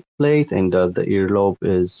a lip plate, and the earlobe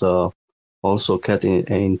is also cut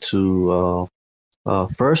into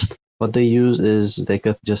first. What they use is they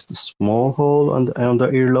cut just a small hole on the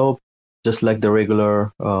earlobe, just like the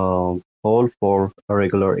regular hole for a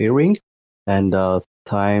regular earring, and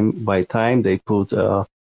time by time they put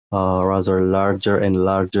rather larger and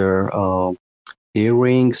larger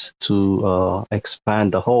earrings to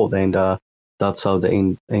expand the hole, and that's how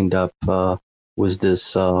they end up with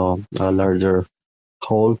this larger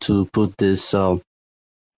hole to put this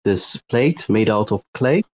plate made out of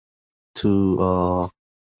clay to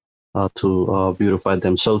beautify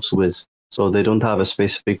themselves with. So they don't have a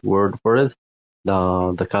specific word for it.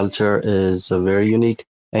 The culture is very unique,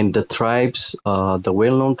 and the tribes, the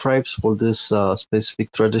well-known tribes for this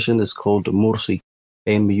specific tradition is called Mursi,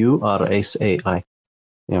 Mursai.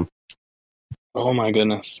 Yeah. Oh my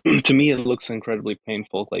goodness. To me, it looks incredibly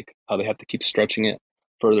painful, like how they have to keep stretching it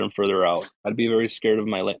further and further out. I'd be very scared of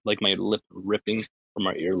my like my lip ripping or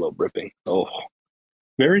my earlobe ripping. Oh,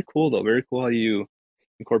 very cool though. Very cool how you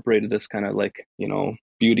incorporated this kind of like,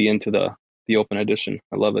 beauty into the open edition.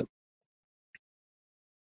 I love it.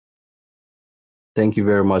 Thank you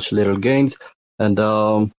very much, Little Gains. And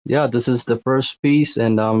yeah, this is the first piece,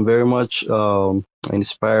 and I'm very much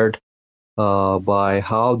inspired by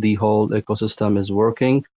how the whole ecosystem is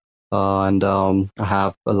working. And I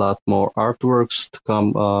have a lot more artworks to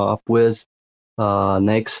come up with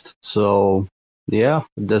next. So yeah,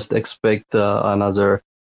 just expect another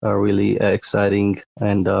really exciting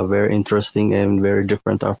and very interesting and very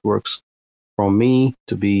different artworks from me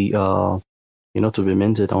to be to be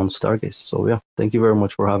minted on Stargaze. So yeah, thank you very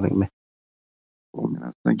much for having me.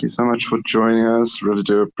 Thank you so much for joining us. Really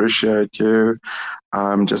do appreciate you.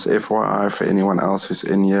 Just FYI for anyone else who's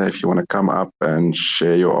in here, if you want to come up and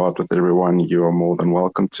share your art with everyone, you are more than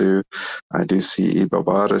welcome to. I do see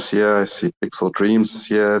Ibabaris here. I see Pixel Dreams is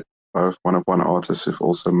here. Both one-of-one artists who've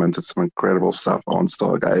also minted some incredible stuff on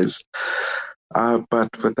Stargaze. But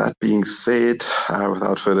with that being said,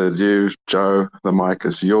 without further ado, Joe, the mic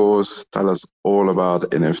is yours. Tell us all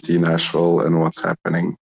about NFT Nashville and what's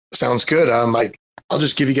happening. Sounds good. I'll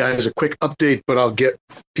just give you guys a quick update, but I'll get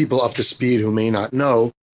people up to speed who may not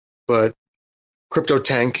know. But Crypto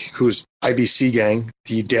Tank, who's IBC Gang,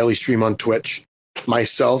 the daily stream on Twitch,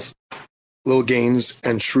 myself, Lil Gains,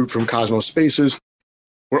 and Shroot from Cosmos Spaces,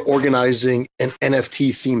 we're organizing an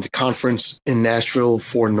NFT-themed conference in Nashville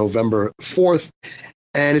for November 4th.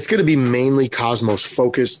 And it's going to be mainly Cosmos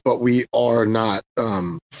focused, but we are not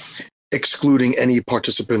excluding any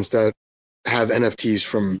participants that have NFTs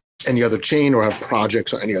from any other chain or have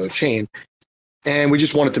projects on any other chain. And we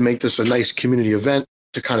just wanted to make this a nice community event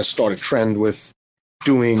to kind of start a trend with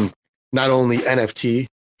doing not only NFT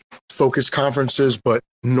focused conferences, but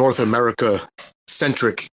North America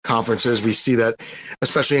centric conferences. We see that,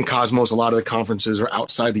 especially in Cosmos, a lot of the conferences are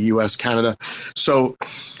outside the US, Canada. So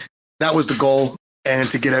that was the goal. And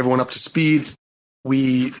to get everyone up to speed,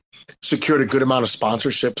 we secured a good amount of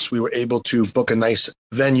sponsorships. We were able to book a nice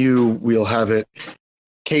venue. We'll have it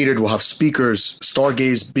catered. We'll have speakers.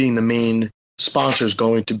 Stargaze being the main sponsor is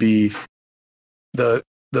going to be the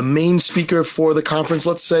main speaker for the conference,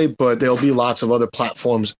 let's say, but there'll be lots of other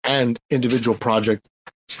platforms and individual project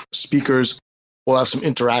speakers. We'll have some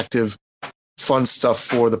interactive, fun stuff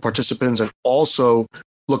for the participants, and also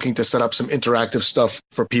looking to set up some interactive stuff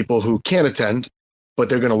for people who can't attend, but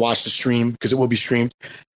they're going to watch the stream because it will be streamed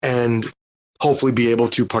and hopefully be able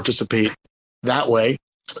to participate that way.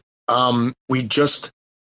 We just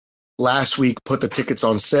last week put the tickets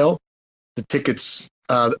on sale. The tickets,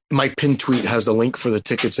 my pinned tweet has the link for the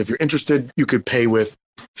tickets. If you're interested, you could pay with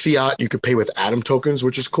fiat, you could pay with Atom tokens,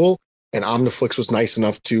 which is cool. And Omniflix was nice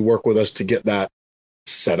enough to work with us to get that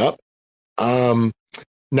set up.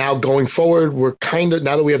 Now going forward,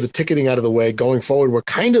 now that we have the ticketing out of the way, going forward, we're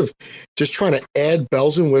kind of just trying to add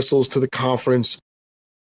bells and whistles to the conference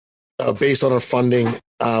based on our funding.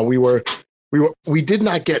 We did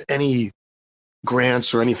not get any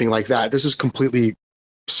grants or anything like that. This is completely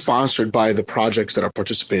sponsored by the projects that are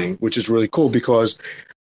participating, which is really cool because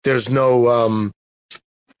there's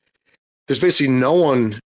basically no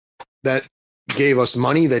one that gave us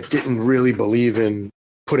money that didn't really believe in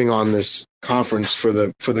putting on this conference for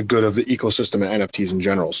the good of the ecosystem and NFTs in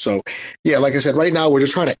general. So yeah, like I said, right now we're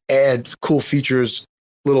just trying to add cool features,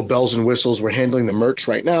 little bells and whistles. We're handling the merch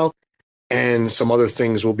right now, and some other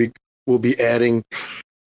things we'll be adding.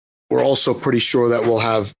 We're also pretty sure that we'll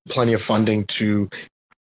have plenty of funding to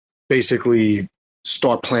basically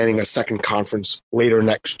start planning a second conference later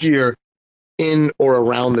next year, in or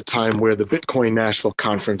around the time where the Bitcoin Nashville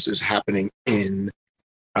conference is happening in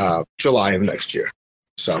July of next year.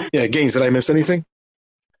 So yeah, Gaines, did I miss anything?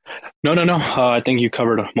 No. I think you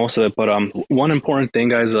covered most of it. But one important thing,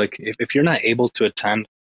 guys, like if you're not able to attend,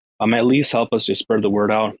 at least help us just spread the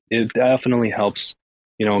word out. It definitely helps,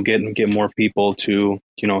 get more people to,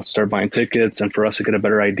 start buying tickets, and for us to get a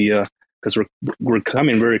better idea, because we're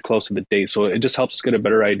coming very close to the date. So it just helps us get a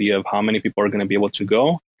better idea of how many people are going to be able to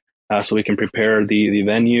go, so we can prepare the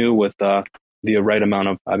venue with the right amount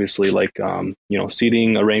of, obviously, like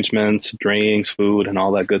seating arrangements, drinks, food, and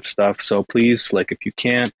all that good stuff. So please, like, if you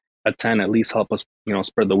can't attend, at least help us,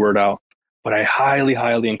 spread the word out. But I highly,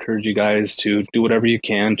 highly encourage you guys to do whatever you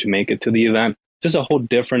can to make it to the event. It's just a whole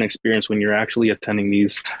different experience when you're actually attending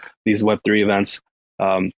these Web3 events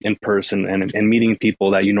in person, and meeting people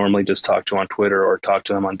that you normally just talk to on Twitter or talk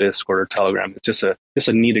to them on Discord or Telegram. It's just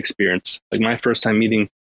a neat experience. Like my first time meeting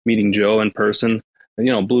Joe in person,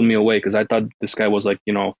 blew me away, because I thought this guy was like,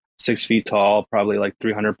 6 feet tall, probably like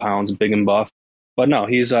 300 pounds, big and buff. But no,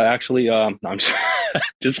 he's actually, I'm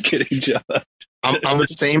just kidding, Joe. I'm the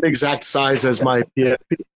same exact size as my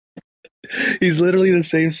PFP. He's literally the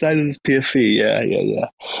same size as his PFP. Yeah.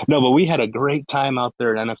 No, but we had a great time out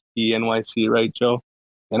there at NFT NYC, right, Joe?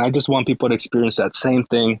 And I just want people to experience that same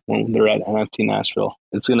thing when they're at NFT Nashville.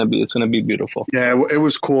 It's gonna be beautiful. Yeah, it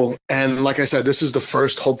was cool. And like I said, this is the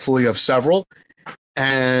first, hopefully, of several.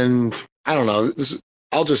 And I don't know,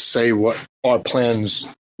 I'll just say what our plans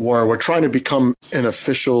were. We're trying to become an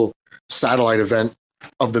official satellite event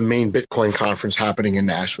of the main Bitcoin conference happening in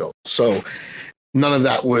Nashville. So none of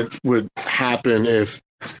that would happen if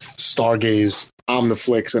Stargaze,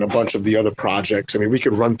 Omniflix, and a bunch of the other projects. I mean, we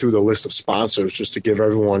could run through the list of sponsors just to give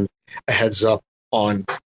everyone a heads up on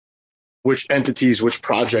which entities, which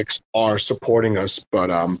projects are supporting us. But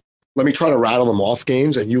let me try to rattle them off,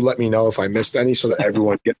 Gaines, and you let me know if I missed any, so that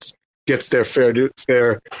everyone gets their fair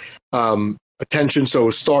attention. So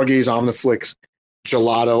Stargaze, Omniflix,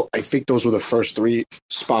 Gelato, I think those were the first three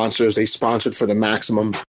sponsors. They sponsored for the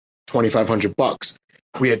maximum $2,500.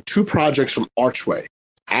 We had two projects from Archway,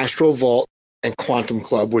 Astro Vault and Quantum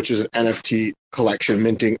Club, which is an NFT collection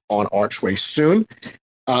minting on Archway soon.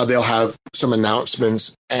 They'll have some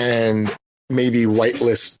announcements and maybe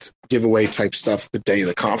whitelist giveaway type stuff the day of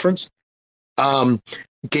the conference.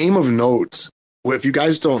 Game of Nodes, if you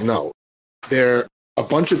guys don't know, they're a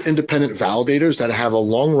bunch of independent validators that have a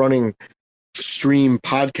long-running stream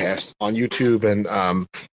podcast on YouTube and on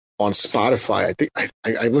Spotify. I think I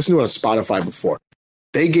listened to it on Spotify before.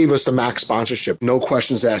 They gave us the max sponsorship, no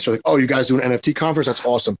questions asked. They're like, "Oh, you guys do an NFT conference? That's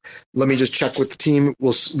awesome. Let me just check with the team.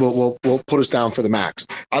 We'll put us down for the max."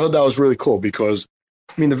 I thought that was really cool, because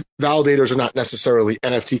I mean, the validators are not necessarily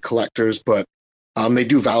NFT collectors, but they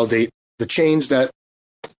do validate the chains that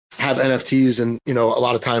have NFTs. And a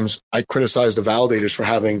lot of times I criticize the validators for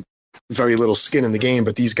having very little skin in the game,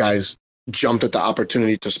 but these guys jumped at the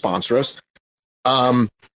opportunity to sponsor us.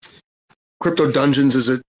 Crypto Dungeons is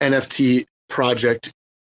an NFT project.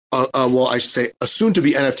 Well, I should say a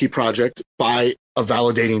soon-to-be NFT project by a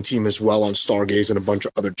validating team as well on Stargaze and a bunch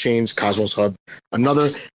of other chains. Cosmos Hub, another.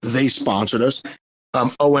 They sponsored us.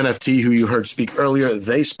 ONFT, who you heard speak earlier,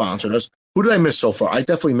 they sponsored us. Who did I miss so far? I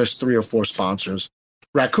definitely missed 3 or 4 sponsors.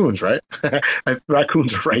 Raccoons, right?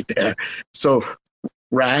 Raccoons are right there. So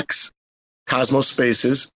Rax, Cosmos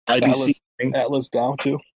Spaces, IBC. Atlas DAO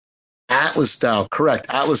too. Atlas DAO, correct.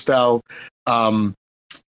 Atlas DAO,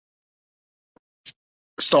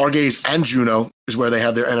 Stargaze and Juno is where they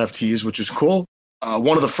have their NFTs, which is cool.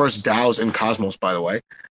 One of the first DAOs in Cosmos, by the way.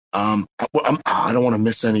 I don't want to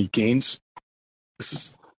miss any gains.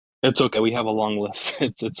 It's okay. We have a long list.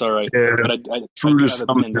 It's all right. Yeah, but I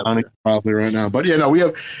probably right now. But yeah, no, we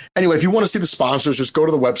have. Anyway, if you want to see the sponsors, just go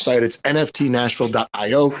to the website. It's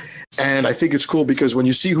nftnashville.io, and I think it's cool because when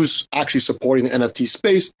you see who's actually supporting the NFT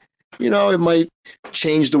space, it might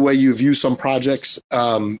change the way you view some projects,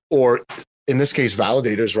 or in this case,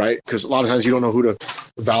 validators, right? Because a lot of times you don't know who to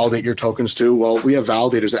validate your tokens to. Well, we have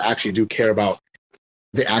validators that actually do care about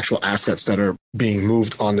the actual assets that are being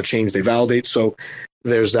moved on the chains they validate. So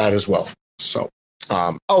there's that as well. So,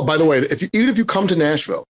 by the way, even if you come to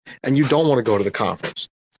Nashville and you don't want to go to the conference,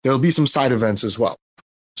 there'll be some side events as well.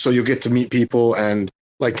 So you'll get to meet people and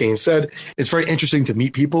like Gaines said, it's very interesting to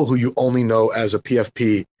meet people who you only know as a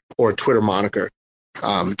PFP or a Twitter moniker.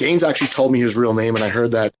 Gaines actually told me his real name, and I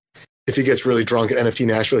heard that if he gets really drunk at NFT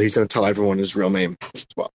Nashville, he's going to tell everyone his real name as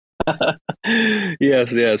well.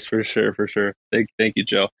 Yes, for sure. Thank you,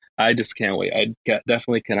 Joe. I just can't wait.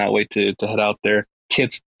 Definitely cannot wait to head out there.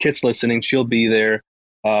 Kit's listening. She'll be there.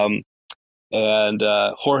 And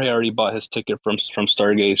Jorge already bought his ticket from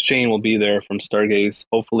Stargaze. Shane will be there from Stargaze.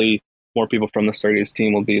 Hopefully, more people from the Stargaze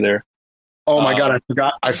team will be there. Oh my God,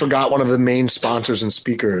 I forgot one of the main sponsors and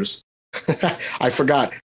speakers. I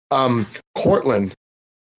forgot. Cortland,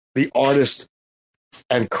 the artist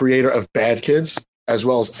and creator of Bad Kids, as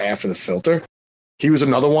well as After the Filter. He was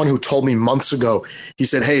another one who told me months ago, he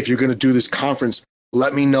said, hey, if you're going to do this conference,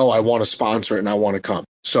 let me know. I want to sponsor it and I want to come.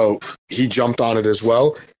 So he jumped on it as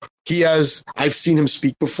well. I've seen him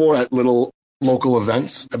speak before at little local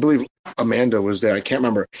events. I believe Amanda was there. I can't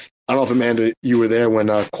remember. I don't know if Amanda, you were there when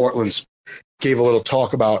Cortland gave a little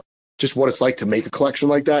talk about just what it's like to make a collection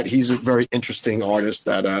like that. He's a very interesting artist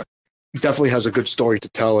that definitely has a good story to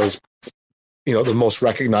tell as, the most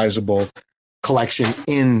recognizable collection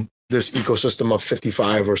in this ecosystem of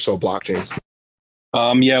 55 or so blockchains.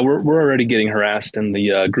 Yeah, we're already getting harassed in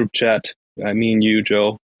the group chat. Me and you,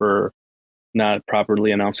 Joe, for not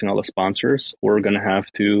properly announcing all the sponsors. We're going to have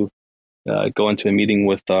to go into a meeting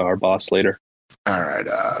with our boss later. All right.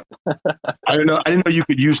 I didn't know you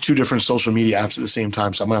could use two different social media apps at the same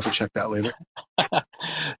time, so I'm going to have to check that later.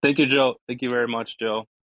 Thank you, Joe. Thank you very much, Joe.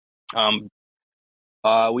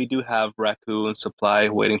 We do have Raccoon Supply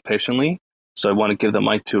waiting patiently, so I want to give the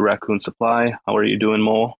mic to Raccoon Supply. How are you doing,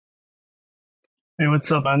 Mo? Hey,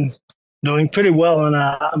 what's up, man? Doing pretty well, and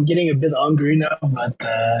I'm getting a bit hungry now, but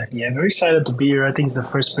very excited to be here. I think it's the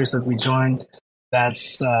first place that we joined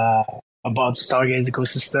that's about Stargaze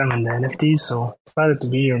ecosystem and the NFTs, so excited to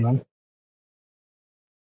be here, man.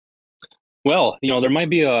 Well, there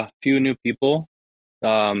might be a few new people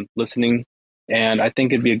listening, and I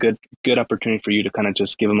think it'd be a good opportunity for you to kind of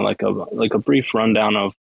just give them like a brief rundown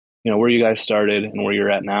of where you guys started and where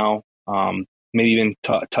you're at now. Maybe even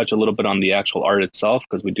touch a little bit on the actual art itself,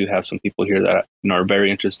 because we do have some people here that are very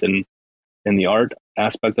interested in the art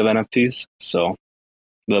aspect of NFTs. So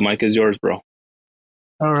the mic is yours, bro.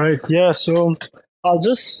 All right, yeah. So I'll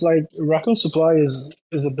just Raccoon Supply is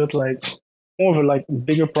a bit more of a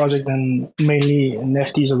bigger project than mainly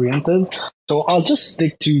NFTs oriented. So I'll just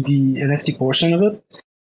stick to the NFT portion of it.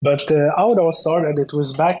 But how it all started, it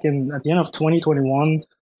was back at the end of 2021.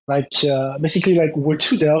 Basically, we're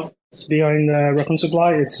two devs behind Raccoon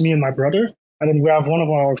Supply. It's me and my brother, and then we have one of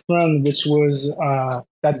our friends, which was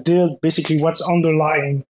that did basically what's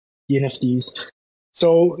underlying the NFTs.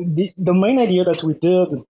 So the main idea that we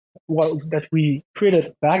did, that we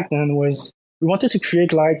created back then, was we wanted to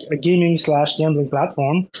create a gaming/gambling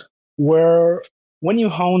platform where when you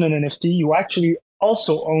own an NFT, you actually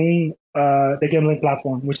also own the gambling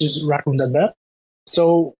platform, which is Raccoon.bet.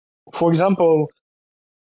 So, for example,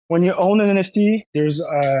 when you own an NFT, there's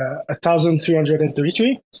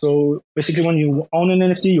 1,333. So basically, when you own an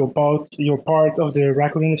NFT, you're part of the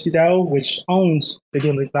Raccoon NFT DAO, which owns the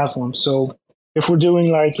gambling platform. So if we're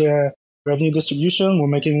doing revenue distribution, we're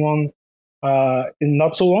making one in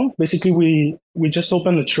not so long. Basically, we just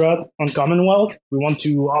opened a thread on Commonwealth. We want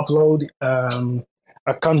to upload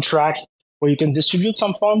a contract where you can distribute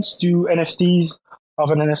some funds to NFTs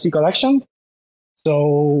of an NFT collection.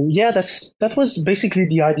 So yeah, that was basically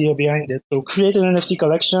the idea behind it. So create an NFT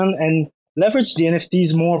collection and leverage the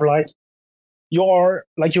NFTs more of your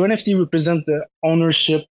NFT represent the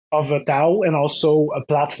ownership of a DAO and also a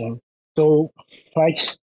platform. So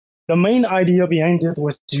the main idea behind it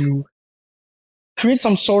was to create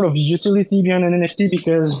some sort of utility behind an NFT,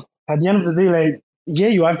 because at the end of the day,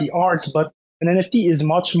 you have the art, but an NFT is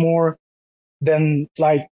much more than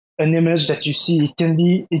an image that you see.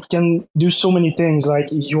 It can do so many things.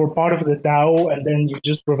 You're part of the DAO, and then you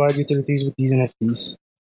just provide utilities with these NFTs.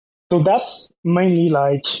 So that's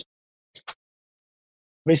mainly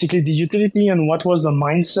basically the utility and what was the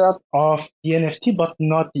mindset of the NFT, but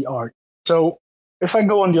not the art. So if I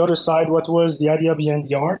go on the other side, what was the idea behind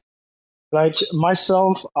the art?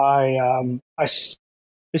 Myself, I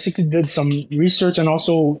basically did some research and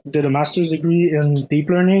also did a master's degree in deep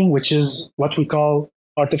learning, which is what we call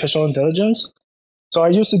artificial intelligence. So I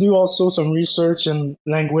used to do also some research in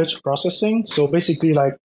language processing. So basically,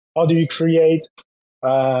 how do you create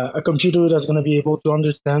a computer that's going to be able to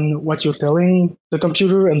understand what you're telling the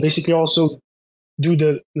computer, and basically also do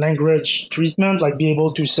the language treatment, be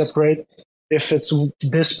able to separate if it's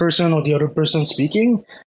this person or the other person speaking.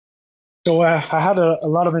 So I had a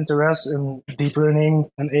lot of interest in deep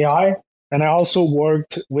learning and AI. and I also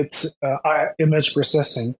worked with image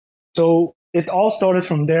processing. So it all started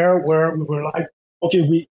from there, where we were like,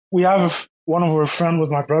 okay, we have one of our friend with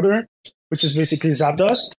my brother, which is basically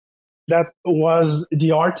Zapdos, that was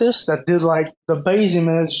the artist that did like the base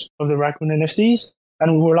image of the raccoon NFTs,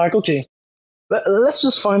 and we were like, okay, let's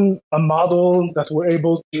just find a model that we're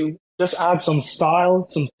able to just add some style,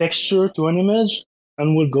 some texture to an image,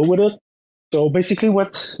 and we'll go with it. So basically,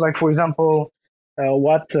 what, like for example,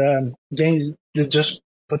 what Gaines did just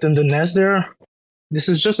put in the nest there. This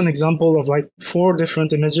is just an example of like 4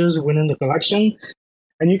 different images within the collection,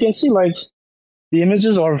 and you can see like the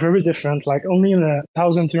images are very different. Like only in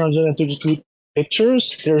 1,332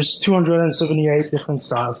 pictures, there's 278 different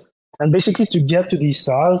styles. And basically, to get to these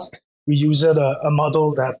styles, we used a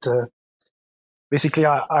model that basically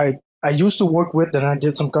I used to work with, and I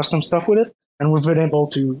did some custom stuff with it, and we've been able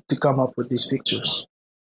to come up with these pictures.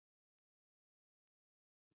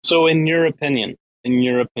 So, in your opinion,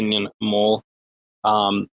 Mole,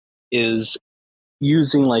 is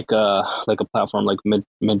using like a platform like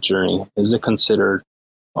Midjourney, is it considered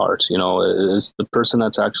art? You know, is the person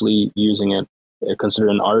that's actually using it considered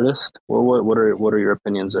an artist? What are your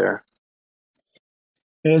opinions there?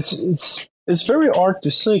 It's very hard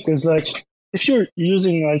to say, because like if you're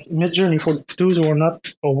using like Midjourney, for those who are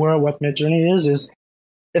not aware what Midjourney is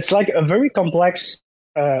it's like a very complex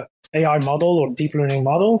AI model or deep learning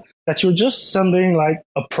model that you're just sending like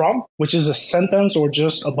a prompt, which is a sentence or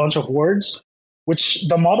just a bunch of words, which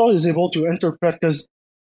the model is able to interpret. Because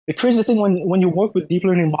the crazy thing when you work with deep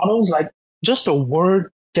learning models, like just a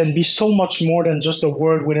word can be so much more than just a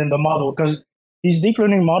word within the model. Because these deep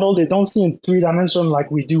learning models, they don't see in 3 dimensions like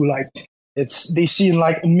we do. Like they see in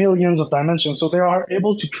like millions of dimensions. So they are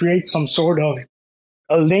able to create some sort of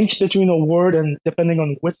a link between a word, and depending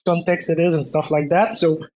on which context it is and stuff like that.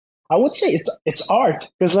 So I would say it's art,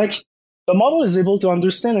 because like the model is able to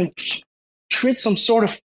understand and create some sort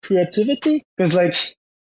of creativity, because like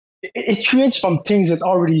it creates from things it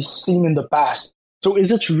already seen in the past. So is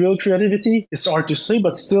it real creativity? It's hard to say,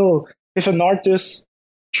 but still, if an artist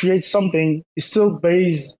creates something, it still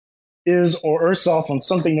based his or herself on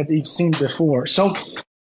something that they've seen before. So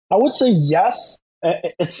I would say yes,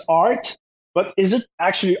 it's art, but is it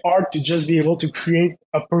actually art to just be able to create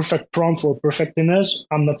a perfect prompt for a perfect image?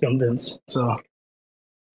 I'm not convinced. So,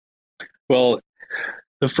 well,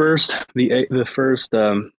 the first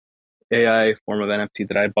AI form of NFT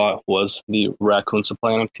that I bought was the raccoon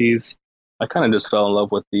supply NFTs. I kind of just fell in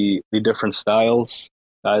love with the different styles.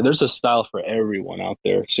 There's a style for everyone out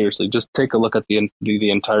there. Seriously, just take a look at the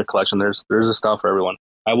entire collection. There's a style for everyone.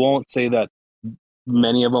 I won't say that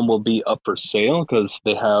many of them will be up for sale because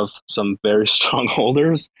they have some very strong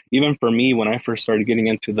holders. Even for me, when I first started getting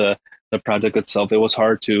into the project itself, it was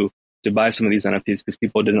hard to buy some of these NFTs because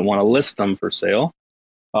people didn't want to list them for sale.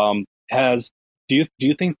 Has do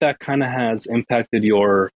you think that kind of has impacted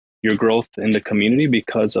your growth in the community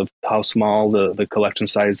because of how small the collection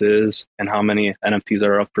size is and how many NFTs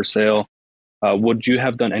are up for sale? Would you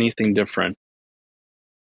have done anything different?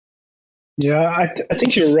 yeah, I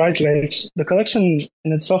think you're right. Like the collection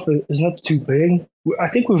in itself is not too big. I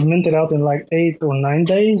think we've minted out in like 8 or 9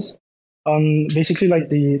 days. Basically, like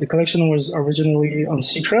the collection was originally on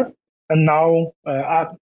secret, and now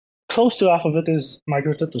close to half of it is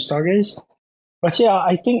migrated to Stargaze. But yeah,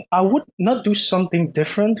 I think I would not do something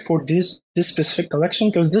different for this specific collection,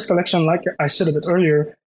 because this collection, like I said a bit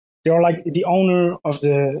earlier, they are like the owner of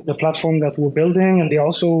the platform that we're building, and they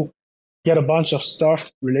also get a bunch of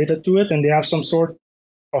stuff related to it, and they have some sort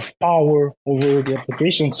of power over the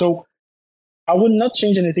application. So I would not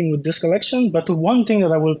change anything with this collection, but the one thing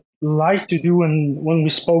that I would like to do, and when we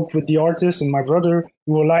spoke with the artist and my brother,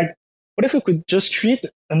 we were like, what if we could just create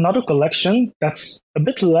another collection that's a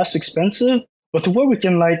bit less expensive, but where we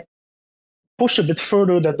can like push a bit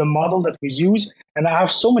further that the model that we use, and I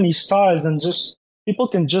have so many styles, and just people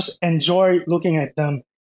can just enjoy looking at them.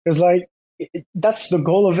 Because like that's the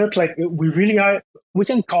goal of it. Like we really are, we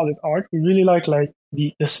can call it art. We really like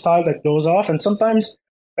the style that goes off. And sometimes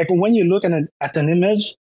like when you look at an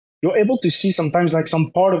image, you're able to see sometimes like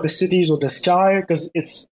some part of the cities or the sky, because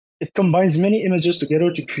it combines many images together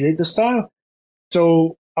to create the style.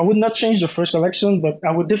 So I would not change the first collection, but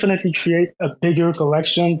I would definitely create a bigger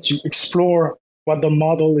collection to explore what the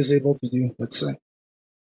model is able to do, let's say.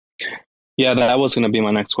 Yeah, that was going to be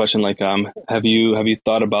my next question. Like, have you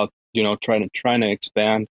thought about, trying to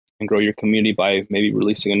expand and grow your community by maybe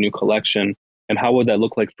releasing a new collection? And how would that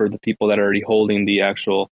look like for the people that are already holding the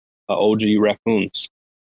actual OG raccoons?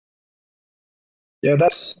 Yeah,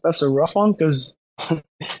 that's a rough one, because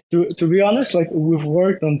To be honest, like we've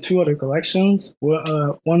worked on two other collections.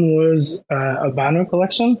 One was a banner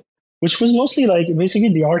collection, which was mostly like basically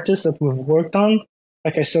the artist that we've worked on.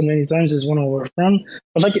 Like I said many times, is one of our friends.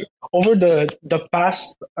 But like over the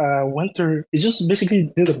past winter, it just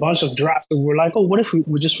basically did a bunch of drafts. So we're like, oh, what if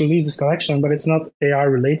we just release this collection, but it's not AI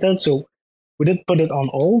related? So we did put it on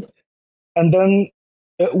hold. And then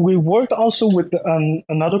we worked also with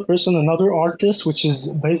another person, another artist, which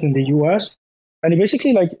is based in the US. And he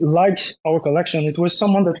basically like liked our collection. It was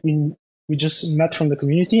someone that we just met from the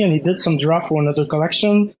community, and he did some draft for another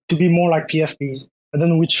collection to be more like PFPs. And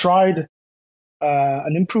then we tried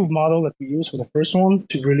an improved model that we used for the first one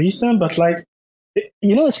to release them. But like,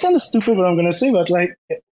 it's kind of stupid what I'm gonna say, but like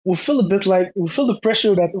we feel a bit like we feel the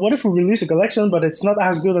pressure that what if we release a collection, but it's not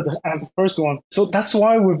as good as the first one. So that's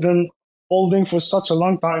why we've been holding for such a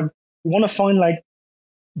long time. We want to find like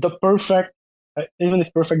the perfect, even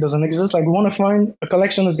if perfect doesn't exist, like we want to find a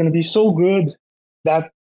collection that's going to be so good that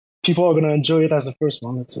people are going to enjoy it as the first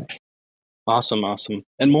one. Let's say. Awesome.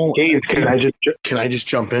 And Malt, can I just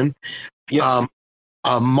jump in? Yes.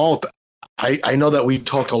 Malt, I know that we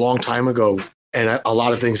talked a long time ago, and a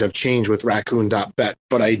lot of things have changed with Raccoon.bet,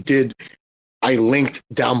 but I linked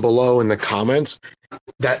down below in the comments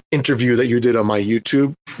that interview that you did on my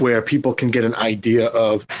YouTube where people can get an idea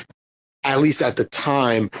of, at least at the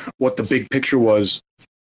time, what the big picture was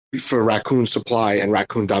for Raccoon Supply and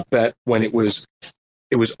Raccoon.bet when it was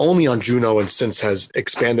only on Juno and since has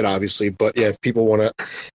expanded, obviously. But yeah, if people want to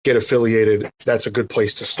get affiliated, that's a good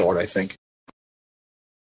place to start, I think.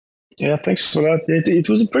 Yeah, thanks for that. It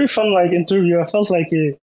was a pretty fun like interview. I felt like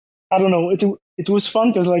I don't know. It was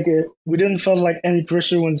fun because like we didn't feel like any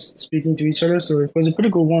pressure when speaking to each other, so it was a pretty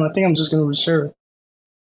good one. I think I'm just gonna reshare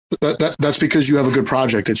it. That's because you have a good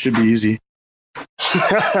project. It should be easy.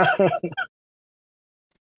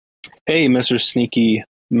 Hey, Mr.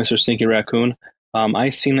 Sneaky Raccoon. I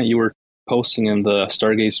seen that you were posting in the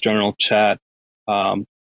Stargaze general chat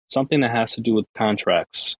something that has to do with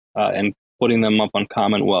contracts and putting them up on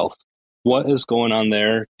Commonwealth. What is going on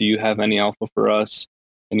there? Do you have any alpha for us?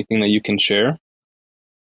 Anything that you can share?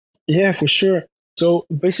 Yeah, for sure. So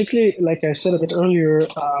basically, like I said a bit earlier,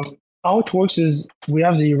 how it works is we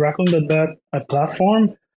have the Raccoon.bet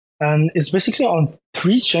platform, and it's basically on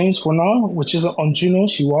 3 chains for now, which is on Juno,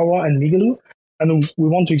 Chihuahua, and Migaloo. And we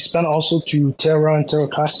want to expand also to Terra and Terra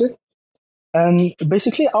Classic. And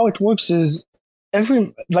basically, how it works is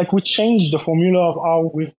we changed the formula of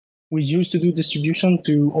how we used to do distribution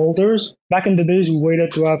to holders. Back in the days, we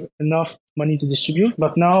waited to have enough money to distribute,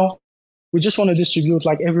 but now we just want to distribute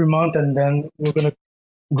like every month, and then we're going to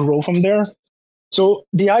grow from there. So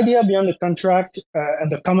the idea behind the contract and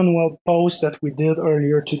the Commonwealth post that we did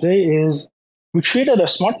earlier today is we created a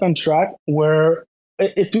smart contract where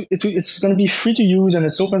it's going to be free to use and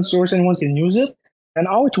it's open source, anyone can use it. And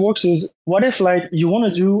how it works is, what if like you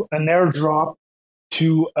want to do an airdrop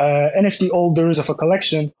to NFT holders of a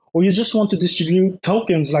collection, or you just want to distribute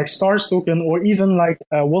tokens like Stars token, or even like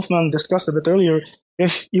Wolfman discussed a bit earlier,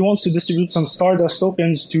 if he wants to distribute some Stardust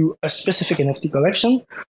tokens to a specific NFT collection,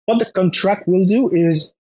 what the contract will do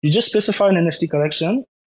is you just specify an NFT collection,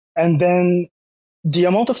 and then the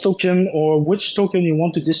amount of token or which token you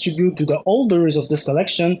want to distribute to the holders of this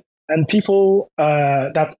collection, and people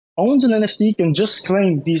that owns an NFT can just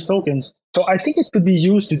claim these tokens. So I think it could be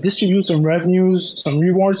used to distribute some revenues, some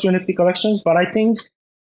rewards to NFT collections, but I think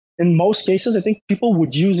in most cases, I think people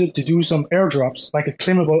would use it to do some airdrops, like a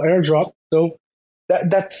claimable airdrop. So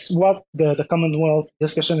that's what the Commonwealth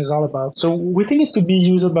discussion is all about. So we think it could be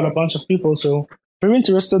used by a bunch of people. So we're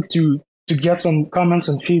interested to get some comments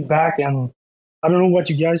and feedback, and I don't know what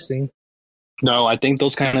you guys think. No, I think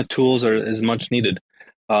those kind of tools is much needed.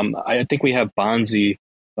 I think we have Bonzi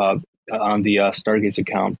on the Stargaze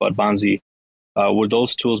account, but Bonzi, would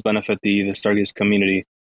those tools benefit the Stargaze community?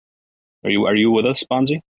 Are you with us,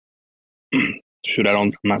 Bonzi? Shoot,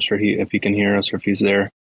 I'm not sure if he can hear us or if he's there.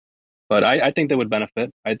 But I think they would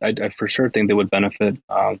benefit. I for sure think they would benefit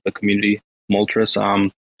the community, Moltres.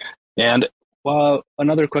 And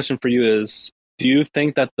another question for you is, do you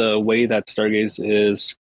think that the way that Stargaze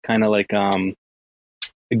is kind of like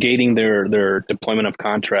gating their deployment of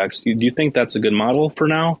contracts, do you think that's a good model for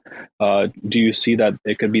now? Do you see that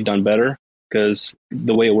it could be done better? Because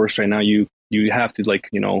the way it works right now, you have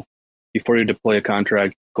to before you deploy a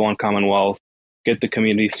contract, go on Commonwealth, get the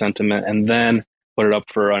community sentiment, and then put it up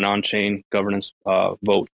for an on-chain governance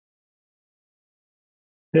vote.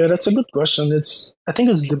 Yeah, that's a good question. I think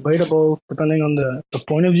it's debatable depending on the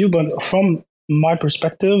point of view, but from my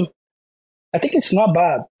perspective, I think it's not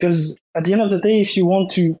bad, because at the end of the day, if you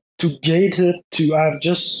want to gate it to have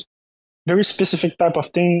just very specific type of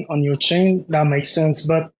thing on your chain, that makes sense.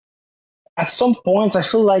 But at some points, I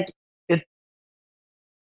feel it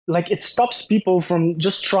it stops people from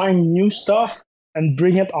just trying new stuff and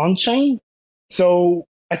bring it on chain. So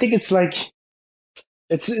I think it's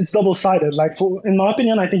it's double sided. Like in my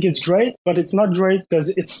opinion, I think it's great, but it's not great because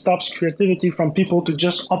it stops creativity from people to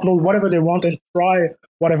just upload whatever they want and try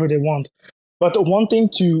whatever they want. But one thing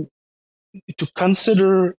to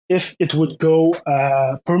consider, if it would go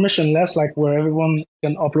permissionless, like where everyone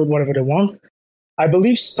can upload whatever they want. I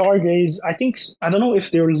believe Stargaze, I don't know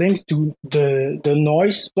if they're linked to the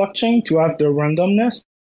noise blockchain to have the randomness,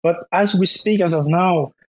 but as we speak, as of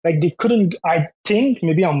now, like they couldn't, I think,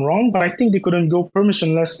 maybe I'm wrong, but I think they couldn't go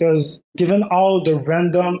permissionless because given how the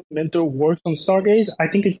random mentor works on Stargaze, I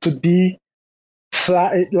think it could be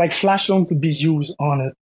like flash loan could be used on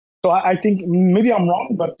it. So I think maybe I'm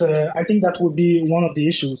wrong, but I think that would be one of the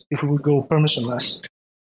issues if we would go permissionless.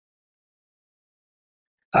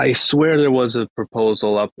 I swear there was a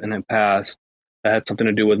proposal up in the past that had something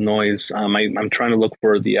to do with noise. I'm trying to look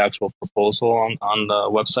for the actual proposal on the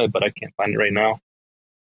website, but I can't find it right now.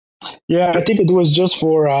 Yeah, I think it was just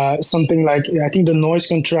for something like, I think the noise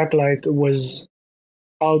contract was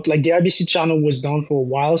out, like the IBC channel was down for a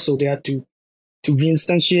while, so they had to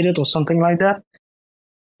reinstantiate it or something like that.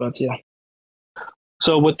 But yeah.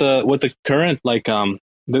 So with the current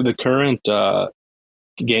the current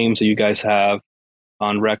games that you guys have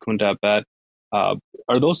on Raccoon.bet,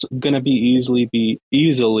 are those going to be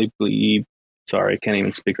easily sorry, I can't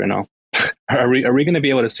even speak right now. Are we going to be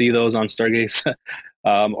able to see those on Stargaze,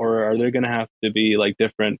 or are there going to have to be like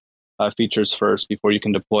different features first before you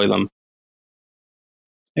can deploy them?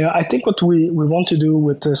 Yeah, I think what we want to do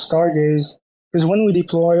with Stargaze is when we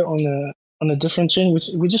deploy on a different chain, which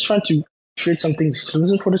we just try to create something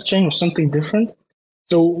exclusive for the chain or something different.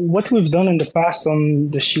 So what we've done in the past on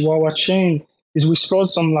the Chihuahua chain is we explored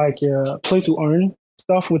some play to earn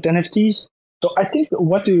stuff with NFTs. So I think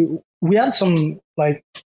we had some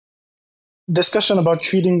discussion about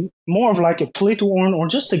treating more of like a play to earn or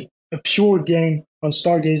just a pure game on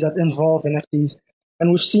Stargaze that involve NFTs.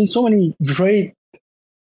 And we've seen so many great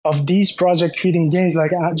of these project treating games.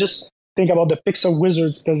 Like I just think about the Pixel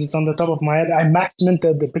Wizards because it's on the top of my head. I max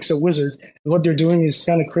minted the Pixel Wizards. What they're doing is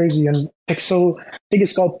kind of crazy. And I think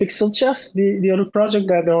it's called Pixel Chess, the other project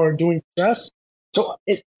that they are doing chess. So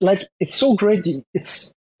it's so great.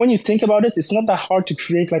 It's when you think about it, it's not that hard to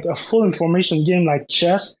create like a full information game like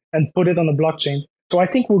chess and put it on the blockchain. So I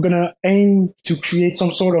think we're gonna aim to create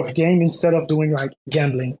some sort of game instead of doing like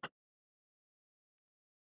gambling.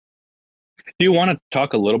 Do you want to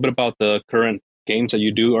talk a little bit about the current games that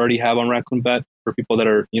you do already have on Raccoon.bet for people that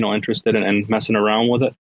are interested in messing around with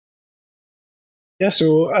it? Yeah,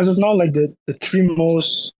 so as of now, like the three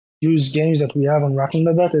most used games that we have on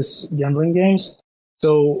Raccoon.bet is gambling games.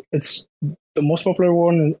 So it's the most popular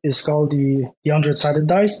one is called the 100-sided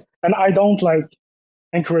dice, and I don't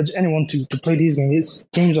encourage anyone to play these games. It's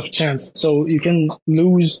games of chance, so you can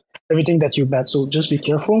lose everything that you bet. So just be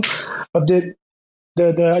careful. But the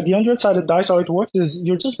 100-sided dice, how it works is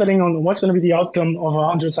you're just betting on what's going to be the outcome of a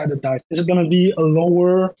 100-sided dice. Is it going to be a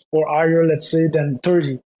lower or higher, let's say, than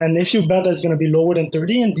 30? And if you bet that it's going to be lower than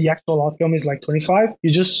 30 and the actual outcome is like 25,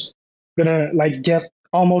 you're just going to get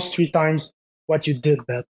almost 3 times what you did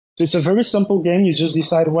bet. So it's a very simple game. You just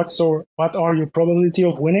decide what are your probability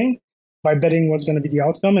of winning by betting what's going to be the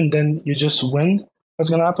outcome, and then you just win what's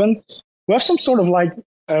going to happen. We have some sort of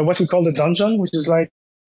what we call the dungeon, which is like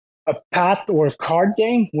a path or a card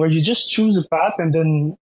game where you just choose a path and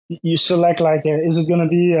then you select is it going to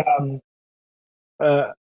be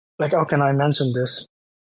how can I mention this?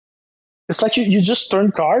 It's like you just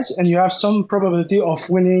turn cards and you have some probability of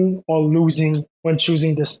winning or losing when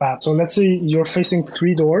choosing this path. So let's say you're facing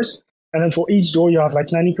 3 doors, and then for each door you have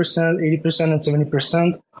 90%, 80%, and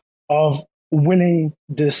 70% of winning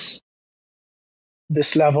this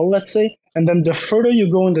level, let's say. And then the further you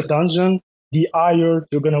go in the dungeon, the higher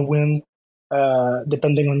you're going to win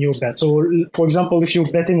depending on your bet. So, for example, if you're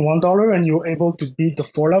betting $1 and you're able to beat the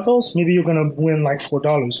 4 levels, maybe you're going to win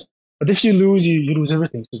 $4. But if you lose, you lose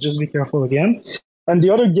everything. So just be careful again. And the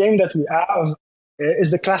other game that we have is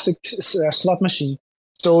the classic slot machine.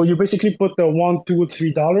 So you basically put the $1, $2,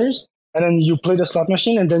 $3, and then you play the slot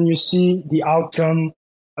machine, and then you see the outcome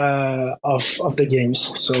of the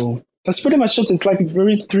games. So that's pretty much it. It's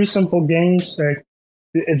very 3 simple games.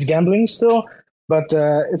 It's gambling still, but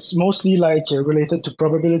it's mostly related to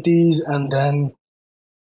probabilities, and then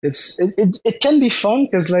it can be fun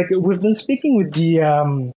because we've been speaking with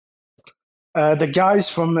the guys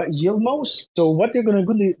from Yieldmost. So what they're gonna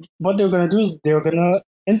do is they're gonna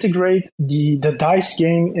integrate the dice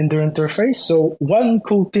game in their interface. So one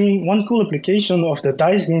cool application of the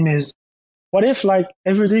dice game is, what if like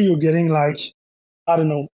every day you're getting like, I don't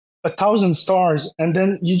know, 1,000 stars, and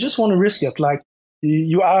then you just want to risk it. Like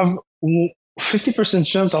you have 50%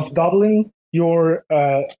 chance of doubling your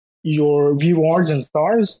rewards and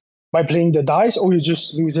stars by playing the dice, or you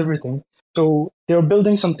just lose everything. So they're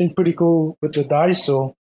building something pretty cool with the dice.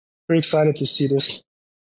 So very excited to see this.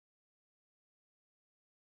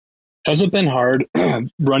 Has it been hard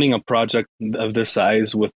running a project of this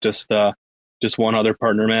size with just one other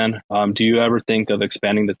partner, man? Do you ever think of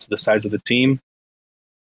expanding the size of the team?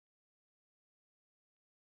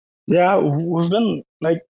 Yeah, we've been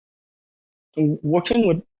like working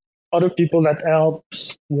with other people that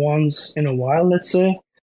helps once in a while, let's say.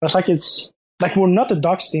 But like it's like we're not a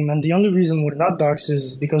docs team, and the only reason we're not docs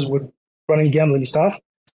is because we're running gambling stuff.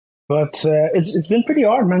 But it's been pretty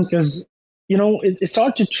hard, man, because it's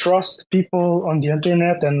hard to trust people on the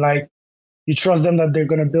internet, and like you trust them that they're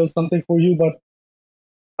gonna build something for you. But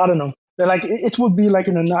I don't know. Like it would be like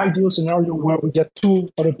in an ideal scenario where we get two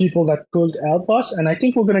other people that could help us, and I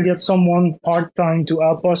think we're gonna get someone part time to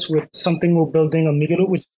help us with something we're building on Migalo,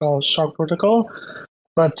 which is called Shark Protocol.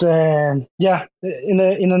 But yeah, in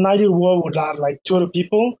an ideal world, we'd have like two other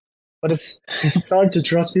people, but it's it's hard to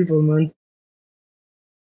trust people, man.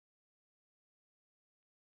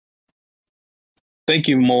 Thank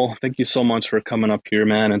you, Mole. Thank you so much for coming up here,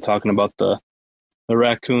 man, and talking about the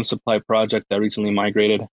raccoon supply project that recently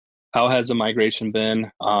migrated. How has the migration been?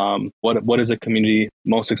 What is the community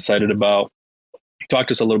most excited about? Talk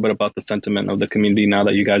to us a little bit about the sentiment of the community now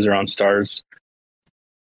that you guys are on Stars.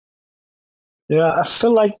 Yeah, I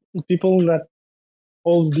feel like people that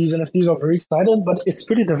hold these NFTs are very excited, but it's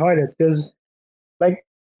pretty divided because like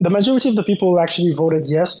the majority of the people actually voted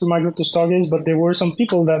yes to migrate to Stargaze, but there were some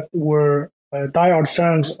people that were diehard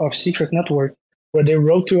fans of Secret Network, where they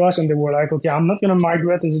wrote to us and they were like, okay, I'm not going to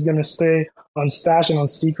migrate. This is going to stay on Stash and on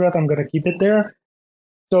Secret. I'm going to keep it there.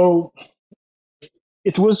 So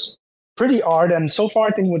it was pretty hard. And so far,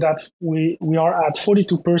 I think with that, we are at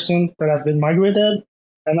 42% that have been migrated.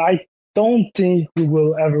 And I don't think we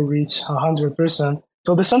will ever reach 100%.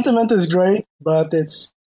 So the sentiment is great, but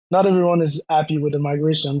it's not everyone is happy with the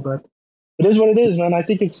migration. But it is what it is, man. I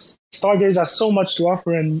think it's Stargaze has so much to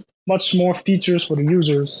offer and much more features for the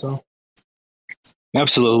users. So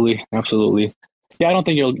absolutely. Yeah, I don't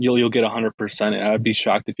think you'll get 100%. I'd be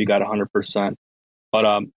shocked if you got 100%.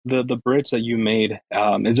 But the bridge that you made,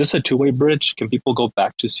 is this a two-way bridge? Can people go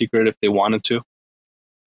back to Secret if they wanted to?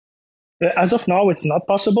 as of now, it's not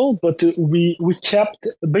possible, but we kept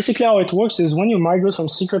basically how it works is when you migrate from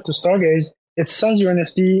Secret to Stargaze, it sends your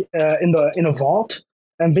NFT in a vault.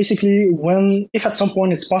 And basically, if at some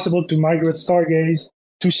point it's possible to migrate Stargaze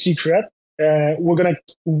to Secret, we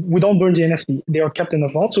don't burn the NFT. They are kept in a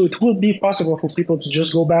vault, so it will be possible for people to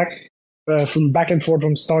just go back from back and forth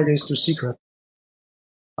from Stargaze to Secret.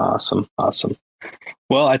 Awesome.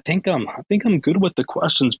 Well, I think I'm good with the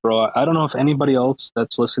questions, bro. I don't know if anybody else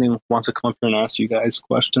that's listening wants to come up here and ask you guys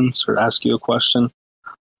questions or ask you a question.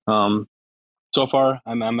 So far,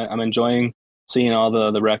 I'm enjoying seeing all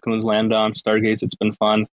the raccoons land on Stargaze. It's been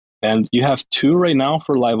fun, and you have two right now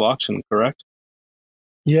for live auction, correct?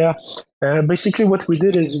 Yeah. Basically, what we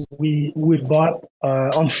did is we bought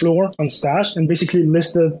on floor on Stash and basically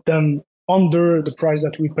listed them under the price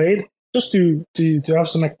that we paid, just to have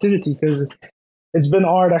some activity because it's been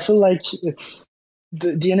hard. I feel like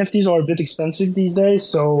the NFTs are a bit expensive these days,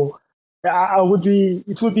 so it would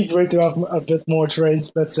be great to have a bit more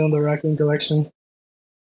trades, let's say, on the Raccoon collection.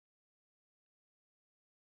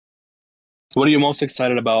 What are you most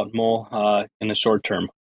excited about, Mole, in the short term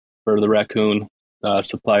for the Raccoon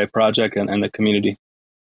supply project and the community?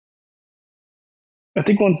 I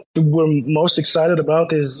think what we're most excited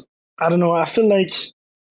about is, I don't know, I feel like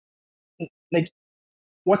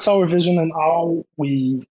what's our vision and how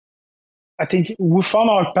I think we found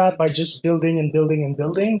our path by just building and building and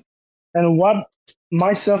building. And what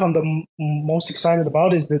myself I'm the most excited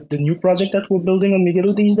about is the new project that we're building on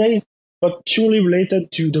Migalo these days, but purely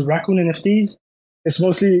related to the Raccoon NFTs. It's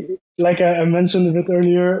mostly, like I mentioned a bit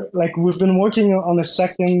earlier, like we've been working on a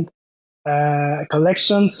second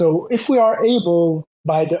collection. So if we are able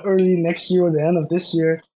by the early next year or the end of this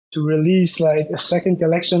year to release like a second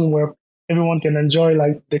collection where everyone can enjoy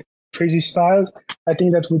like the crazy styles, I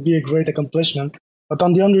think that would be a great accomplishment. But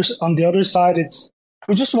on the other side,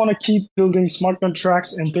 we just want to keep building smart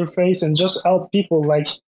contracts interface and just help people. Like,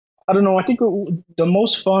 I don't know, I think the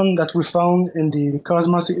most fun that we found in the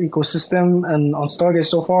Cosmos ecosystem and on Stargaze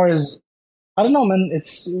so far is, I don't know, man,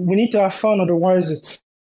 we need to have fun. Otherwise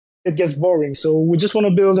it gets boring. So we just want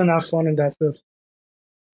to build and have fun, and that's it.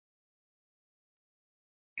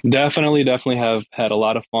 Definitely have had a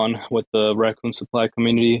lot of fun with the Raccoon Supply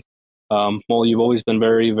community. Well, you've always been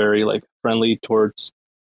very like friendly towards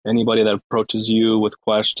anybody that approaches you with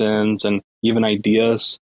questions and even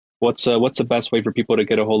ideas. What's the best way for people to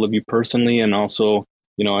get a hold of you personally, and also,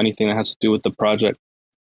 anything that has to do with the project?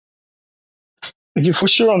 Okay, for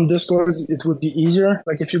sure on Discord it would be easier.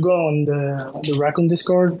 Like if you go on the Raccoon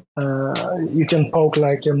Discord, you can poke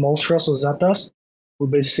like Moltres or Zapdos. We're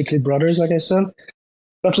basically brothers, like I said.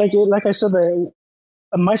 But like I said,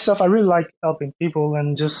 myself, I really like helping people,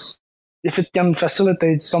 and just if it can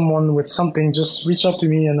facilitate someone with something, just reach out to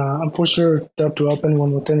me, and I'm for sure there to help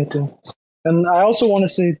anyone with anything. And I also want to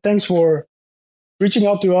say thanks for reaching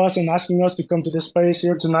out to us and asking us to come to this space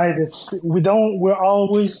here tonight. We're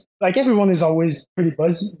always like everyone is always pretty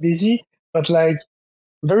busy, but like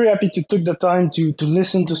very happy to take the time to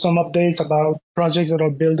listen to some updates about projects that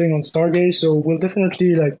are building on Stargaze. So we'll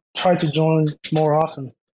definitely like try to join more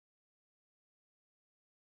often.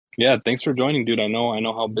 Yeah, thanks for joining, dude. I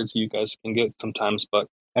know how busy you guys can get sometimes, but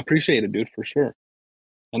I appreciate it, dude, for sure.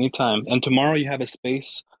 Anytime. And tomorrow you have a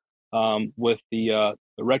space with the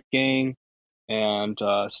Rec Gang and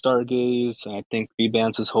Stargaze, and I think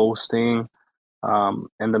V-Bands is hosting,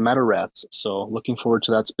 and the Meta Rats. So looking forward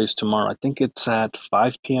to that space tomorrow. I think it's at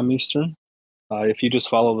 5 p.m. Eastern. If you just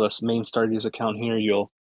follow the main Stargaze account here,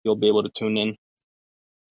 you'll be able to tune in.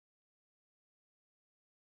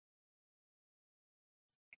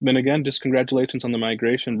 Then again, just congratulations on the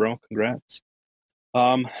migration, bro. Congrats.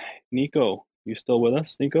 Nico, you still with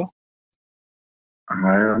us, Nico?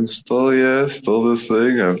 I am still here, still this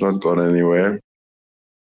thing. I've not gone anywhere.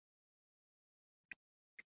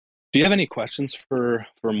 Do you have any questions for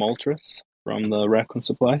Moltres from the Raccoon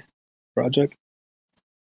Supply project?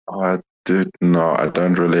 I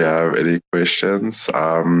don't really have any questions.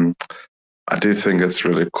 I do think it's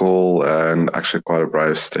really cool and actually quite a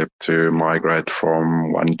brave step to migrate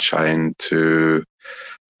from one chain to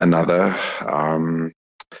another.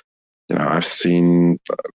 I've seen,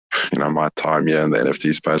 my time here in the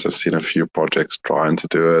NFT space, I've seen a few projects trying to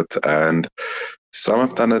do it, and some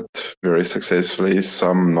have done it very successfully,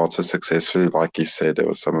 some not so successfully. Like you said, there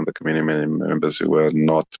were some of the community members who were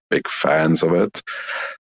not big fans of it.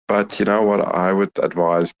 But you know what? I would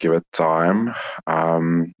advise give it time.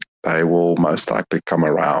 They will most likely come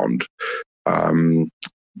around.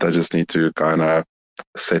 They just need to kind of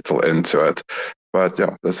settle into it. But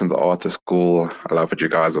yeah, listen, the art is cool. I love what you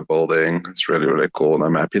guys are building. It's really, really cool. And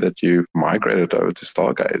I'm happy that you migrated over to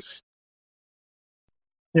Stargaze.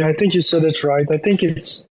 Yeah, I think you said it right. I think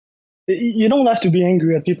you don't have to be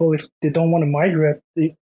angry at people if they don't want to migrate.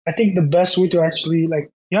 I think the best way to actually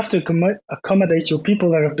you have to accommodate your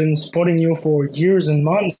people that have been supporting you for years and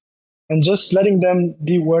months, and just letting them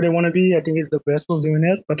be where they want to be. I think is the best way of doing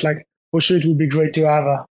it. But for sure, it would be great to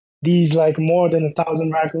have these more than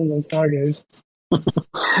 1,000 raccoons and Stargaze.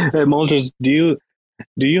 Hey, Moltres, do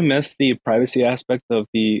you miss the privacy aspect of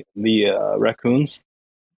the raccoons?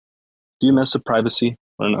 Do you miss the privacy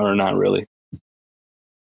or not really?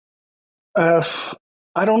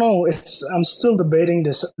 I don't know. I'm still debating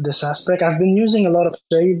this aspect. I've been using a lot of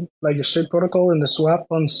Shade, like the Shade protocol and the swap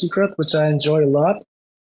on Secret, which I enjoy a lot.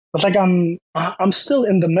 But I'm still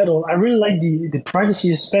in the middle. I really like the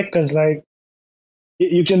privacy aspect because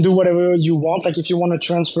you can do whatever you want. Like if you want to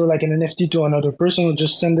transfer like an NFT to another person, or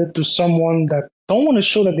just send it to someone that don't want to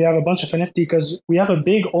show that they have a bunch of NFT, because we have a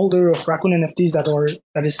big order of Raccoon NFTs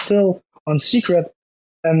that is still on Secret,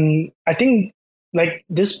 and I think like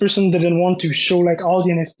this person didn't want to show like all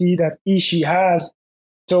the NFT that she has.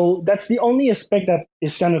 So that's the only aspect that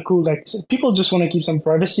is kind of cool. Like people just want to keep some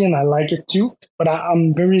privacy, and I like it too. But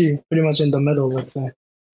I'm pretty much in the middle. Let's say.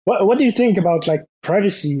 What do you think about like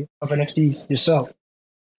privacy of NFTs yourself?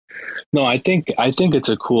 No, I think it's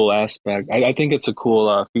a cool aspect. I think it's a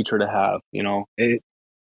cool feature to have.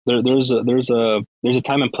 There's a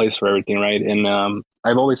time and place for everything, right? And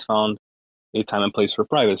I've always found a time and place for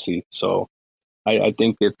privacy. So I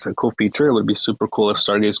think it's a cool feature. It would be super cool if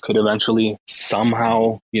Stargaze could eventually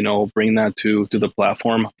somehow, bring that to the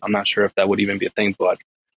platform. I'm not sure if that would even be a thing, but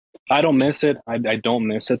I don't miss it. I don't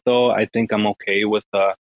miss it though. I think I'm okay with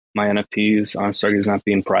my NFTs on Stargaze not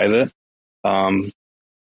being private.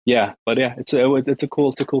 Yeah, but yeah, it's a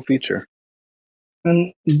cool feature.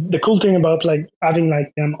 And the cool thing about like having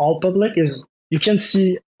like them all public is you can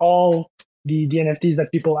see all the NFTs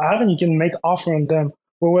that people have, and you can make offer on them.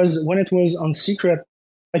 Whereas when it was on Secret,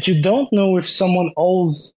 like you don't know if someone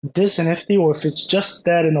owns this NFT or if it's just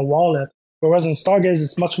that in a wallet. Whereas in Stargaze,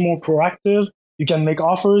 it's much more proactive. You can make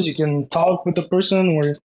offers, you can talk with the person,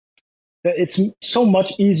 or it's so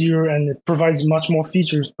much easier and it provides much more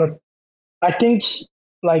features. But I think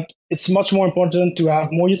like it's much more important to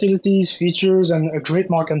have more utilities, features, and a great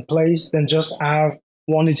marketplace than just have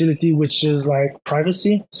one utility, which is like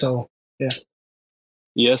privacy. So yeah.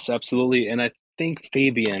 Yes, absolutely. And I think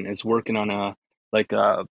Fabian is working on like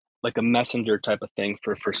a like a messenger type of thing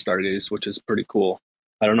for Stargaze, which is pretty cool.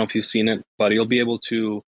 I don't know if you've seen it, but you'll be able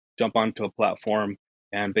to jump onto a platform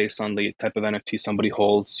and based on the type of NFT somebody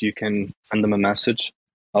holds, you can send them a message.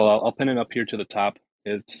 I'll pin it up here to the top.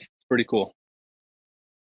 It's pretty cool.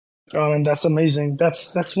 And that's amazing.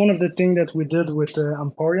 That's one of the things that we did with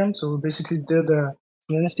Emporium. So we basically did an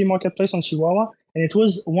NFT marketplace on Chihuahua, and it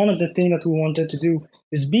was one of the things that we wanted to do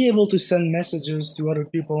is be able to send messages to other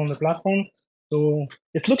people on the platform. So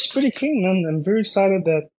it looks pretty clean, man. I'm very excited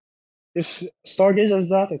that if Stargaze has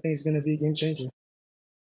that, I think it's going to be a game changer.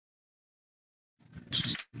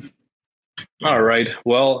 All right.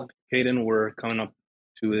 Well, Caden, we're coming up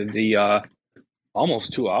to the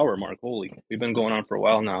almost 2 hour mark. Holy, we've been going on for a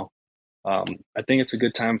while now. I think it's a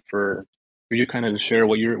good time for you kind of to share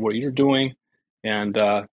what you're doing and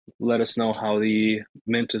let us know how the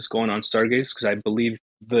mint is going on Stargaze because I believe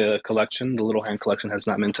the collection, the Little Hand collection, has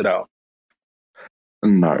not minted out.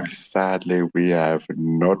 No, sadly, we have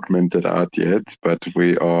not minted out yet, but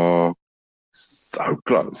we are so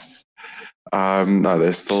close. No,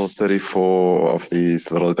 there's still 34 of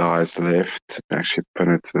these little guys left. Actually,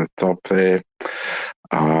 pin it to the top there.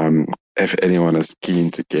 If anyone is keen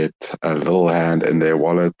to get a little hand in their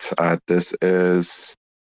wallet, this is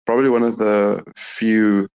probably one of the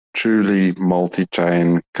few truly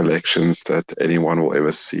multi-chain collections that anyone will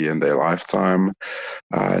ever see in their lifetime.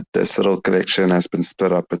 This little collection has been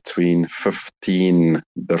split up between 15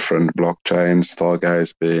 different blockchains,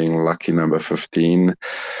 Stargaze being lucky number 15.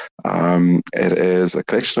 It is a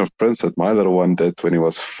collection of prints that my little one did when he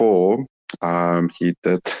was 4. He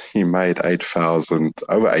made over 8,000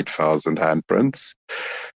 handprints.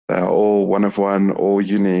 They're all one of one, all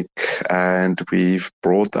unique, and we've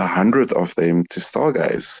brought 100 of them to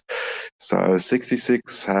Stargaze. So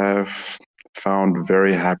 66 have found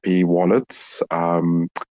very happy wallets.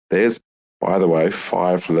 There's, by the way,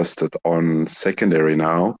 5 listed on secondary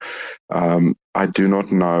now. I do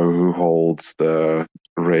not know who holds the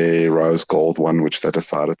rare rose gold one, which they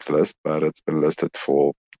decided to list, but it's been listed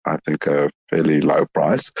for, I think, a fairly low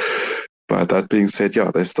price. But that being said, yeah,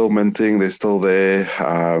 they're still minting. They're still there.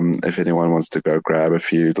 If anyone wants to go grab a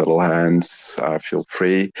few little hands, feel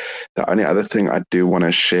free. The only other thing I do want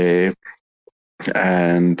to share,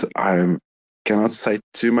 and I cannot say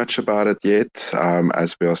too much about it yet,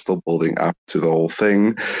 as we are still building up to the whole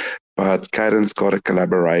thing, but Caden's got a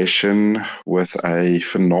collaboration with a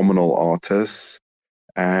phenomenal artist.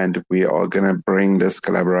 And we are going to bring this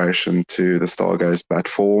collaboration to the Stargaze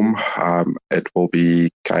platform. It will be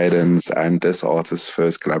Caden's and this artist's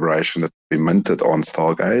first collaboration that will be minted on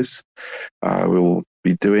Stargaze. We will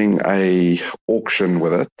be doing a auction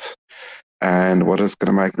with it. And what is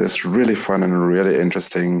going to make this really fun and really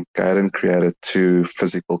interesting, Caden created 2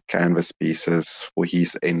 physical canvas pieces for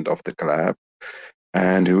his end of the collab.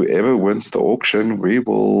 And whoever wins the auction, we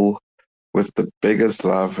will, with the biggest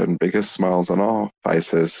love and biggest smiles on our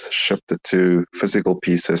faces, ship the 2 physical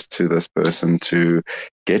pieces to this person to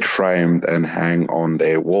get framed and hang on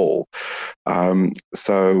their wall.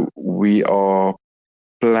 So we are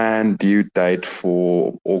planned due date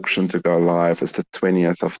for auction to go live is the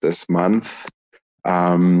 20th of this month.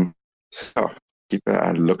 So keep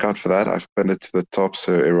a lookout for that. I've pinned it to the top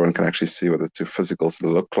so everyone can actually see what the 2 physicals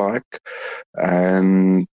look like.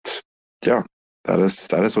 And yeah, that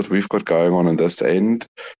is what we've got going on this end.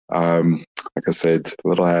 Like I said,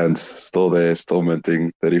 little hands still there, still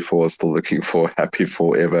minting. 34 still looking for happy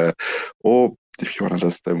forever, or if you want to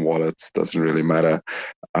list them wallets, doesn't really matter.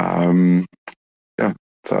 Yeah,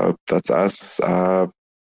 so that's us.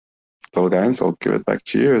 Little hands, I'll give it back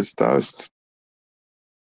to you as toast.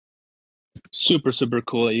 Super, super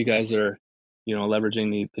cool that you guys are,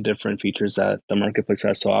 leveraging the different features that the marketplace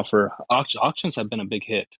has to offer. Auctions have been a big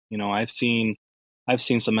hit. I've seen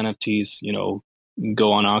some NFTs,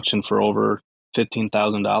 go on auction for over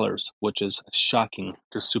 $15,000, which is shocking,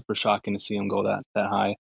 just super shocking to see them go that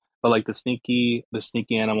high. But like the sneaky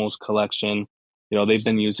animals collection, they've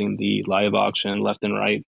been using the live auction left and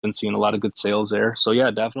right. Been seeing a lot of good sales there. So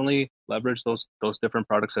yeah, definitely leverage those different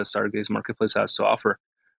products that Stargaze Marketplace has to offer.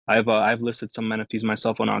 I've listed some NFTs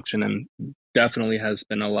myself on auction, and definitely has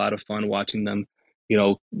been a lot of fun watching them,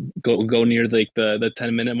 go near like the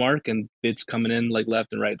 10-minute mark and bids coming in like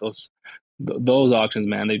left and right. Those auctions,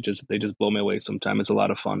 man, they just blow me away sometimes. It's a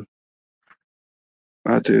lot of fun.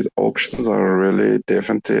 Dude, auctions are really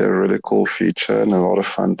definitely a really cool feature and a lot of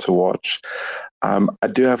fun to watch. I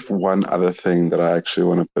do have one other thing that I actually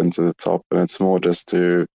want to pin to the top, and it's more just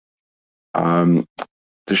um,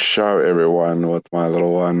 to show everyone what my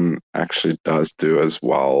little one actually does do as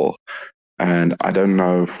well. And I don't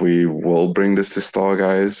know if we will bring this to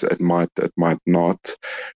Stargaze. It might not.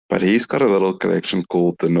 But he's got a little collection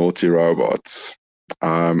called the Naughty Robots.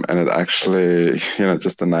 And it actually,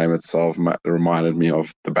 just the name itself reminded me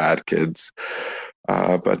of the Bad Kids.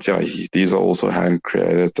 But yeah, these are also hand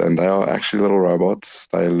created, and they are actually little robots.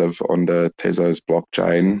 They live on the Tezos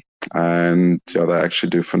blockchain, and yeah, they actually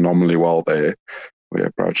do phenomenally well there. We're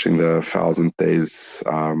approaching the 1,000 days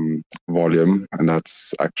volume, and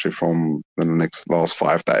that's actually from the last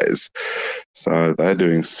 5 days. So they're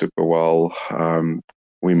doing super well.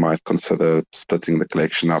 We might consider splitting the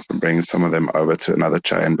collection up and bringing some of them over to another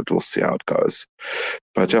chain, but we'll see how it goes.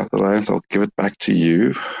 But yeah, the Lions, I'll give it back to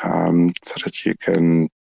you so that you can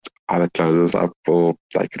either close us up or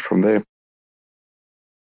take it from there.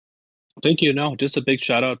 Thank you. No, just a big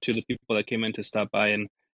shout out to the people that came in to stop by and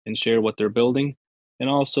share what they're building. And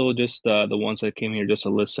also just the ones that came here just to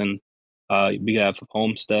listen. We have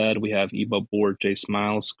Homestead, we have Eba Board, Jay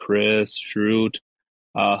Smiles, Chris, Shrewd,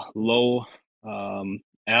 Low,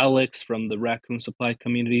 Alex from the Raccoon Supply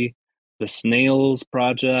community, the Snails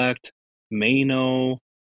Project, Mano,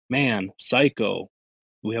 man, Psycho.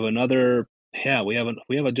 We have another, yeah, we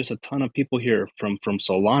have just a ton of people here from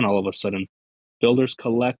Solana all of a sudden. Builders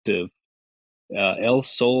Collective, El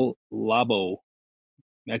Sol Labo.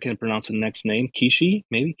 I can't pronounce the next name. Kishi,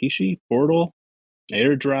 maybe Kishi, Portal,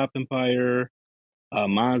 Airdrop Empire,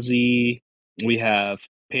 Mazi. We have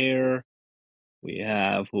Pear. We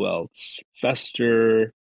have who else?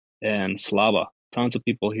 Fester and Slava. Tons of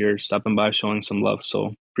people here stopping by, showing some love.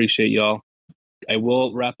 So appreciate y'all. I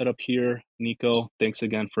will wrap it up here. Nico, thanks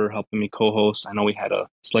again for helping me co-host. I know we had a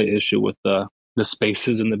slight issue with the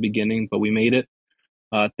spaces in the beginning, but we made it.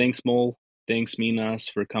 Thanks, Mole. Thanks, Minas,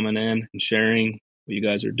 for coming in and sharing what you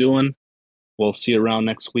guys are doing. We'll see you around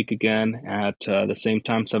next week again at the same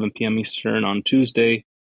time, 7 p.m. Eastern on Tuesday.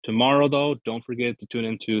 Tomorrow, though, don't forget to tune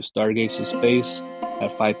into Stargaze's Space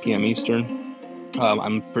at 5 p.m. Eastern.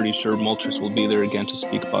 I'm pretty sure Moltres will be there again to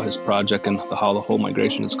speak about his project and how the whole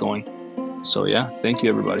migration is going. So yeah, thank you,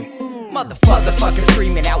 everybody. Motherfuckers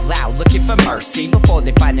screaming out loud, looking for mercy before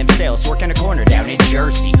they find themselves working a corner down in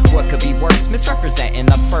Jersey. What could be worse? Misrepresenting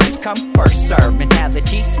the first come, first serve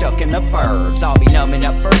mentality stuck in the burbs. I'll be numbing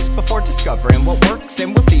up first before discovering what works,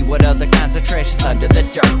 and we'll see what other kinds of treasures under the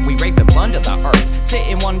dirt. We rape and plunder the earth, sit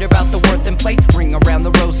and wonder about the worth and play, ring around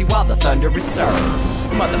the rosy while the thunder is served.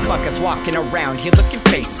 Motherfuckers walking around here looking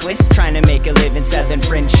faceless, trying to make a living selling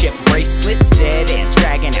friendship bracelets. Dead ends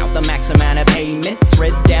dragging out the max amount of payments.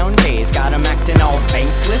 Red down days got them acting all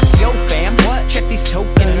bankless. Yo fam, what? Check these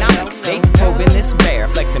tokenomics. They probing this bear,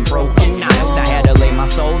 flexing broken honest. I had to lay my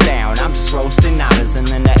soul down, I'm just roasting honors. And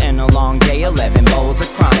then to end a long day, 11 bowls of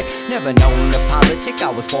chronic. Never known to politic, I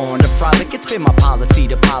was born to frolic. It's been my policy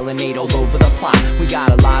to pollinate all over the plot. We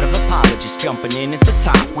got a lot of apologists jumping in at the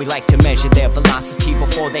top. We like to measure their velocity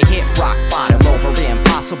before they hit rock bottom. Over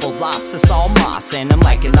impossible loss, it's all moss, and I'm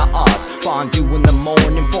liking the odds. Fondue in the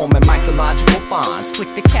morning, forming mycological bonds.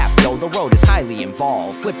 Flick the cap, yo, the road is highly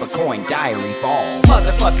involved. Flip a coin, diary falls.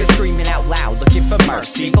 Motherfuckers screaming out loud, looking for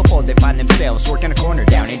mercy before they find themselves working a corner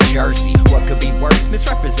down in Jersey. What could be worse?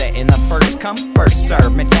 Misrepresenting the first come, first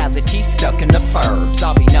serve mentality stuck in the burbs.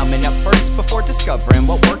 I'll be numbing up first before discovering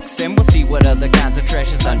what works, and we'll see what other kinds of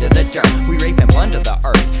treasures under the dirt. We rape and plunder the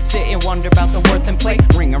earth, sit and wonder about the worth and play,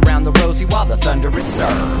 ring around the rosy while the thunder is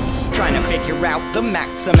served. Trying to figure out the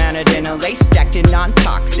max amount of dinner lace, stacked in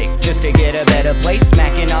non-toxic, just to get a better place.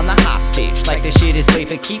 Smacking on the hostage, like the shit is play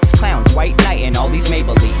for keeps. Clowns, white knight, and all these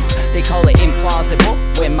Maybellines. They call it implausible,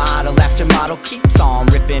 when model after model keeps on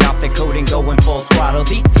ripping off the coat and going full throttle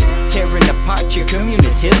beats. Tearing apart your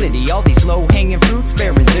community, all these low-hanging fruits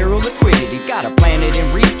bearing zero liquidity. Got a planet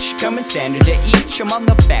in reach, coming standard to each. I'm on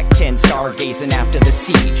the back 10, stargazing after the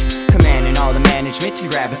siege. Commanding all the management to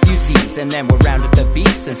grab a few C's, and then we'll round up the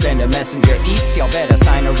beasts and send a messenger east. Y'all better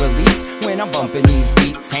sign a release when I'm bumping these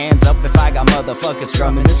beats. Hands up if I got motherfuckers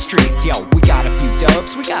drumming the streets. Yo, we got a few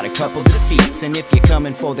dubs, we got a couple defeats, and if you're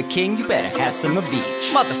coming for the king, you better have some of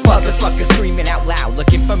each. Motherfuckers screaming out loud,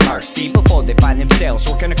 looking for mercy before they find themselves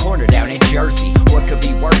working a corner down in Jersey. What could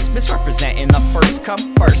be worse? Misrepresenting the first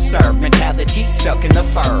come, first serve mentality stuck in the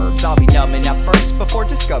burbs. I'll be numbing up first before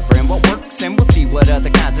discovering what works, and we'll see what other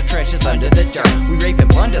kinds of treasures under the dirt. We rape and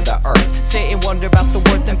plunder the earth, sit and wonder about the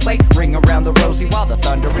worth and play, ring around the rosy while the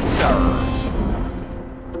thunder is served.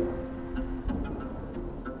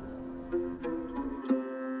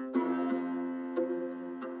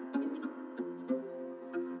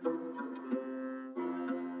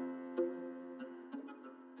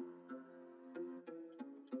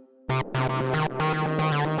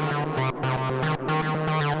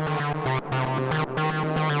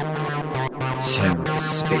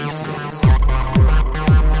 TerraSpaces.